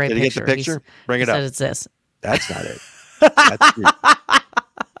right Did picture. Did you get the picture? Bring it up. Said it's this. That's not it. That's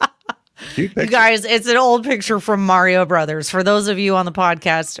you guys, it's an old picture from Mario Brothers. For those of you on the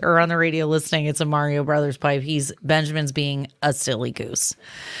podcast or on the radio listening, it's a Mario Brothers pipe. Benjamin's being a silly goose.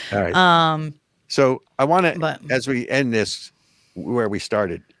 All right. So I want to, as we end this, where we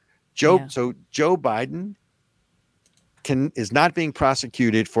started, Joe Biden is not being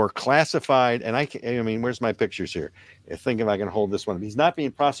prosecuted for classified, and I mean, where's my pictures here? I think if I can hold this one. He's not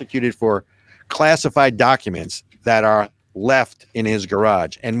being prosecuted for classified documents that are left in his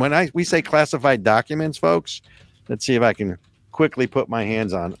garage. And when we say classified documents, folks, let's see if I can quickly put my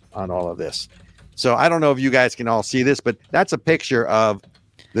hands on all of this. So I don't know if you guys can all see this, but that's a picture of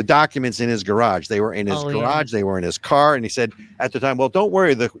the documents in his garage. They were in his garage. They were in his car. And he said at the time, well, don't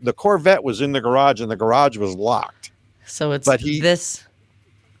worry. The Corvette was in the garage and the garage was locked. So it's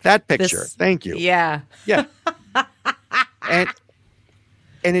that picture. Thank you. Yeah. Yeah.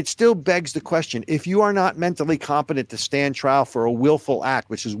 And it still begs the question, if you are not mentally competent to stand trial for a willful act,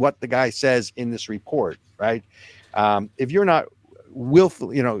 which is what the guy says in this report, right? If you're not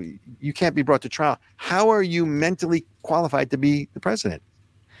willful, you can't be brought to trial. How are you mentally qualified to be the president?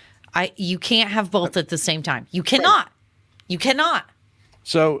 You can't have both at the same time. You cannot. Right. You cannot.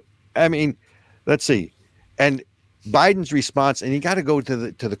 So, I mean, let's see. And Biden's response, and you got to go to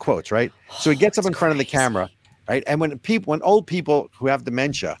the quotes, right? So he gets up in front of the camera. Right. And when old people who have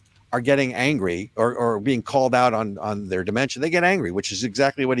dementia are getting angry or being called out on their dementia, they get angry, which is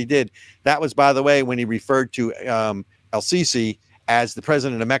exactly what he did. That was, by the way, when he referred to El-Sisi as the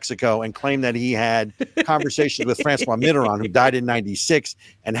president of Mexico and claim that he had conversations with Francois Mitterrand, who died in 96,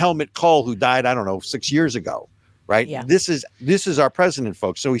 and Helmut Kohl, who died, I don't know, 6 years ago, right? Yeah. This is our president,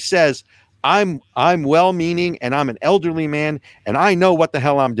 folks. So he says, I'm well-meaning, and I'm an elderly man, and I know what the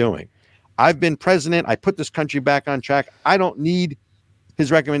hell I'm doing. I've been president. I put this country back on track. I don't need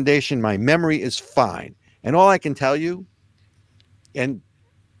his recommendation. My memory is fine. And all I can tell you, and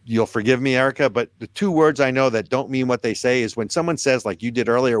you'll forgive me, Erica, but the two words I know that don't mean what they say is when someone says, like you did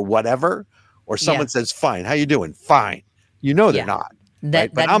earlier, whatever, or someone says, fine, how you doing? Fine. You know they're not.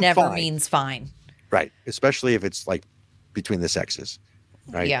 That But I'm never fine. means fine. Right. Especially if it's like between the sexes.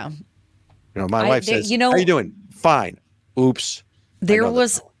 Right. Yeah. You know, my wife says, you know, how you doing? Fine. Oops. There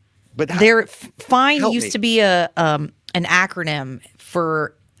was, but fine help used me. to be an acronym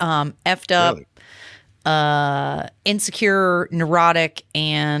for effed up, insecure, neurotic,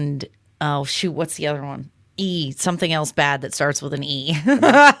 and oh shoot, what's the other one? E, something else bad that starts with an E.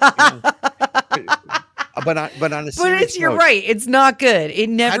 But on a serious you're note, right. It's not good. It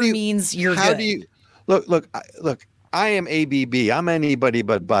never means you're how good. do you look? I am ABB. I'm anybody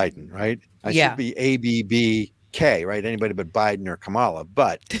but Biden, right? I should be ABBK, right? Anybody but Biden or Kamala,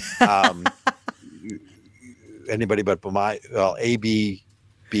 but anybody but ABBKN,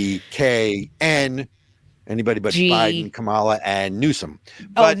 anybody but G. Biden, Kamala, and Newsom.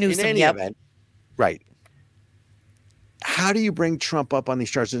 But Newsom, in any yep. event, right? How do you bring Trump up on these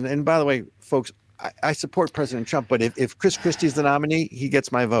charges? And by the way, folks, I support President Trump, but if Chris Christie's the nominee, he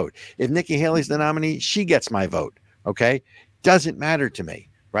gets my vote. If Nikki Haley's the nominee, she gets my vote. Okay, doesn't matter to me,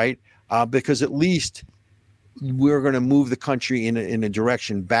 right? Because at least we're going to move the country in a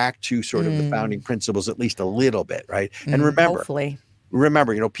direction back to sort of the founding principles, at least a little bit, right? And remember,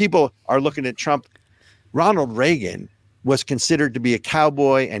 you know, people are looking at Trump. Ronald Reagan was considered to be a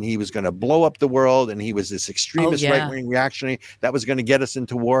cowboy, and he was going to blow up the world, and he was this extremist right-wing reactionary that was going to get us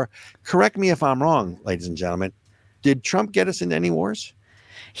into war. Correct me if I'm wrong, ladies and gentlemen. Did Trump get us into any wars?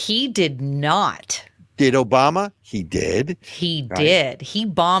 He did not. Did Obama? He did. He did. He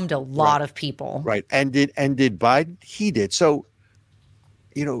bombed a lot of people. Right. And did Biden? He did. So,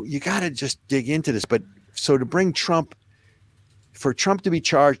 you know, you got to just dig into this. But so to bring Trump, for Trump to be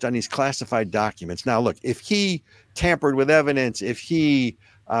charged on these classified documents. Now, look, if he tampered with evidence, if he,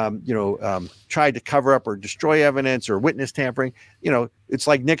 tried to cover up or destroy evidence or witness tampering, you know, it's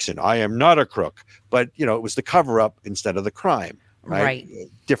like Nixon. I am not a crook. But, you know, it was the cover up instead of the crime. Right.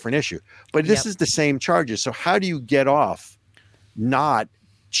 Different issue. But this is the same charges. So how do you get off not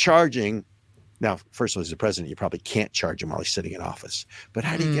charging? Now, first of all, as the president, you probably can't charge him while he's sitting in office. But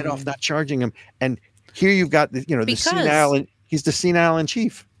how do you get off not charging him? And here you've got the senile, and he's the senile in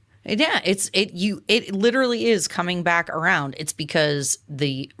chief. Yeah, it literally is coming back around. It's because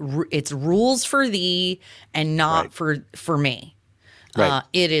it's rules for thee and not for me. Right.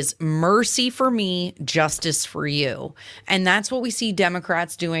 It is mercy for me, justice for you. And that's what we see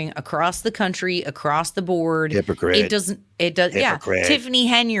Democrats doing across the country, across the board. Hypocrite. It does. Hypocrite. Yeah. Tiffany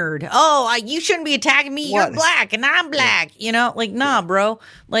Henyard. You shouldn't be attacking me. What? You're black and I'm black. You know, like, nah, bro.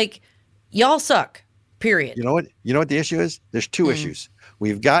 Like, y'all suck. Period. You know what the issue is? There's two issues.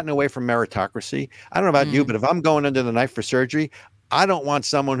 We've gotten away from meritocracy. I don't know about you, but if I'm going under the knife for surgery, I don't want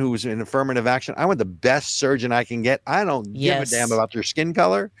someone who's in affirmative action. I want the best surgeon I can get. I don't give a damn about your skin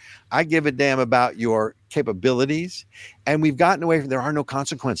color. I give a damn about your capabilities. And we've gotten away from, there are no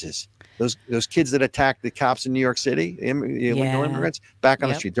consequences. Those kids that attacked the cops in New York City, the illegal immigrants, back on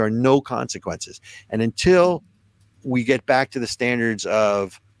the street, there are no consequences. And until we get back to the standards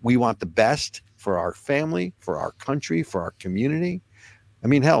of we want the best for our family, for our country, for our community. I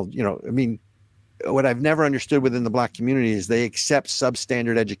mean, hell, what I've never understood within the black community is they accept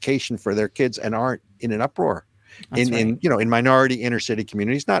substandard education for their kids and aren't in an uproar. In minority inner city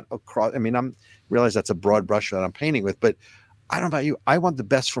communities, not across. I mean, I realize that's a broad brush that I'm painting with, but I don't know about you. I want the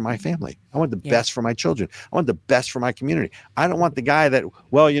best for my family. I want the best for my children. I want the best for my community. I don't want the guy that,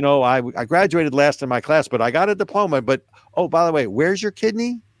 I graduated last in my class, but I got a diploma. But, oh, by the way, where's your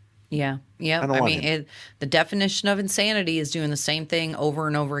kidney? Yeah. Yeah. I mean, the definition of insanity is doing the same thing over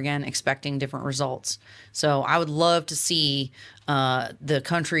and over again, expecting different results. So I would love to see the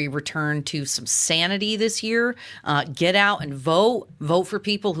country return to some sanity this year. Get out and vote. Vote for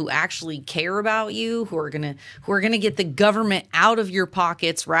people who actually care about you, who are gonna get the government out of your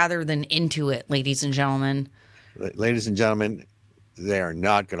pockets rather than into it, ladies and gentlemen. Ladies and gentlemen, they are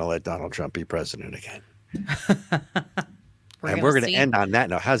not going to let Donald Trump be president again. We're going to end on that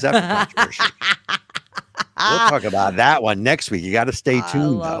note. How's that for controversial? talk about that one next week. You got to stay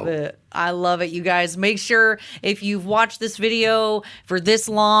tuned. I love it, you guys. Make sure if you've watched this video for this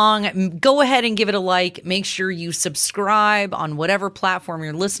long, go ahead and give it a like. Make sure you subscribe on whatever platform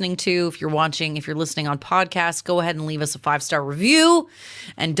you're listening to. If you're listening on podcasts, go ahead and leave us a 5-star review.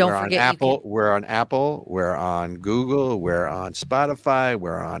 And don't forget, we're on Apple, we're on Google, we're on Spotify,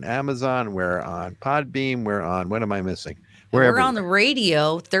 we're on Amazon, we're on Podbeam, we're on, what am I missing? We're on the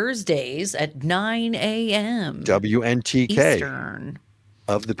radio Thursdays at 9 a.m. WNTK. Eastern.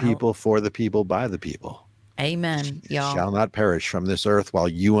 Of the people, for the people, by the people. Amen, y'all. Shall not perish from this earth while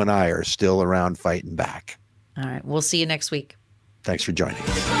you and I are still around fighting back. All right. We'll see you next week. Thanks for joining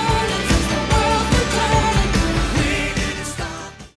us.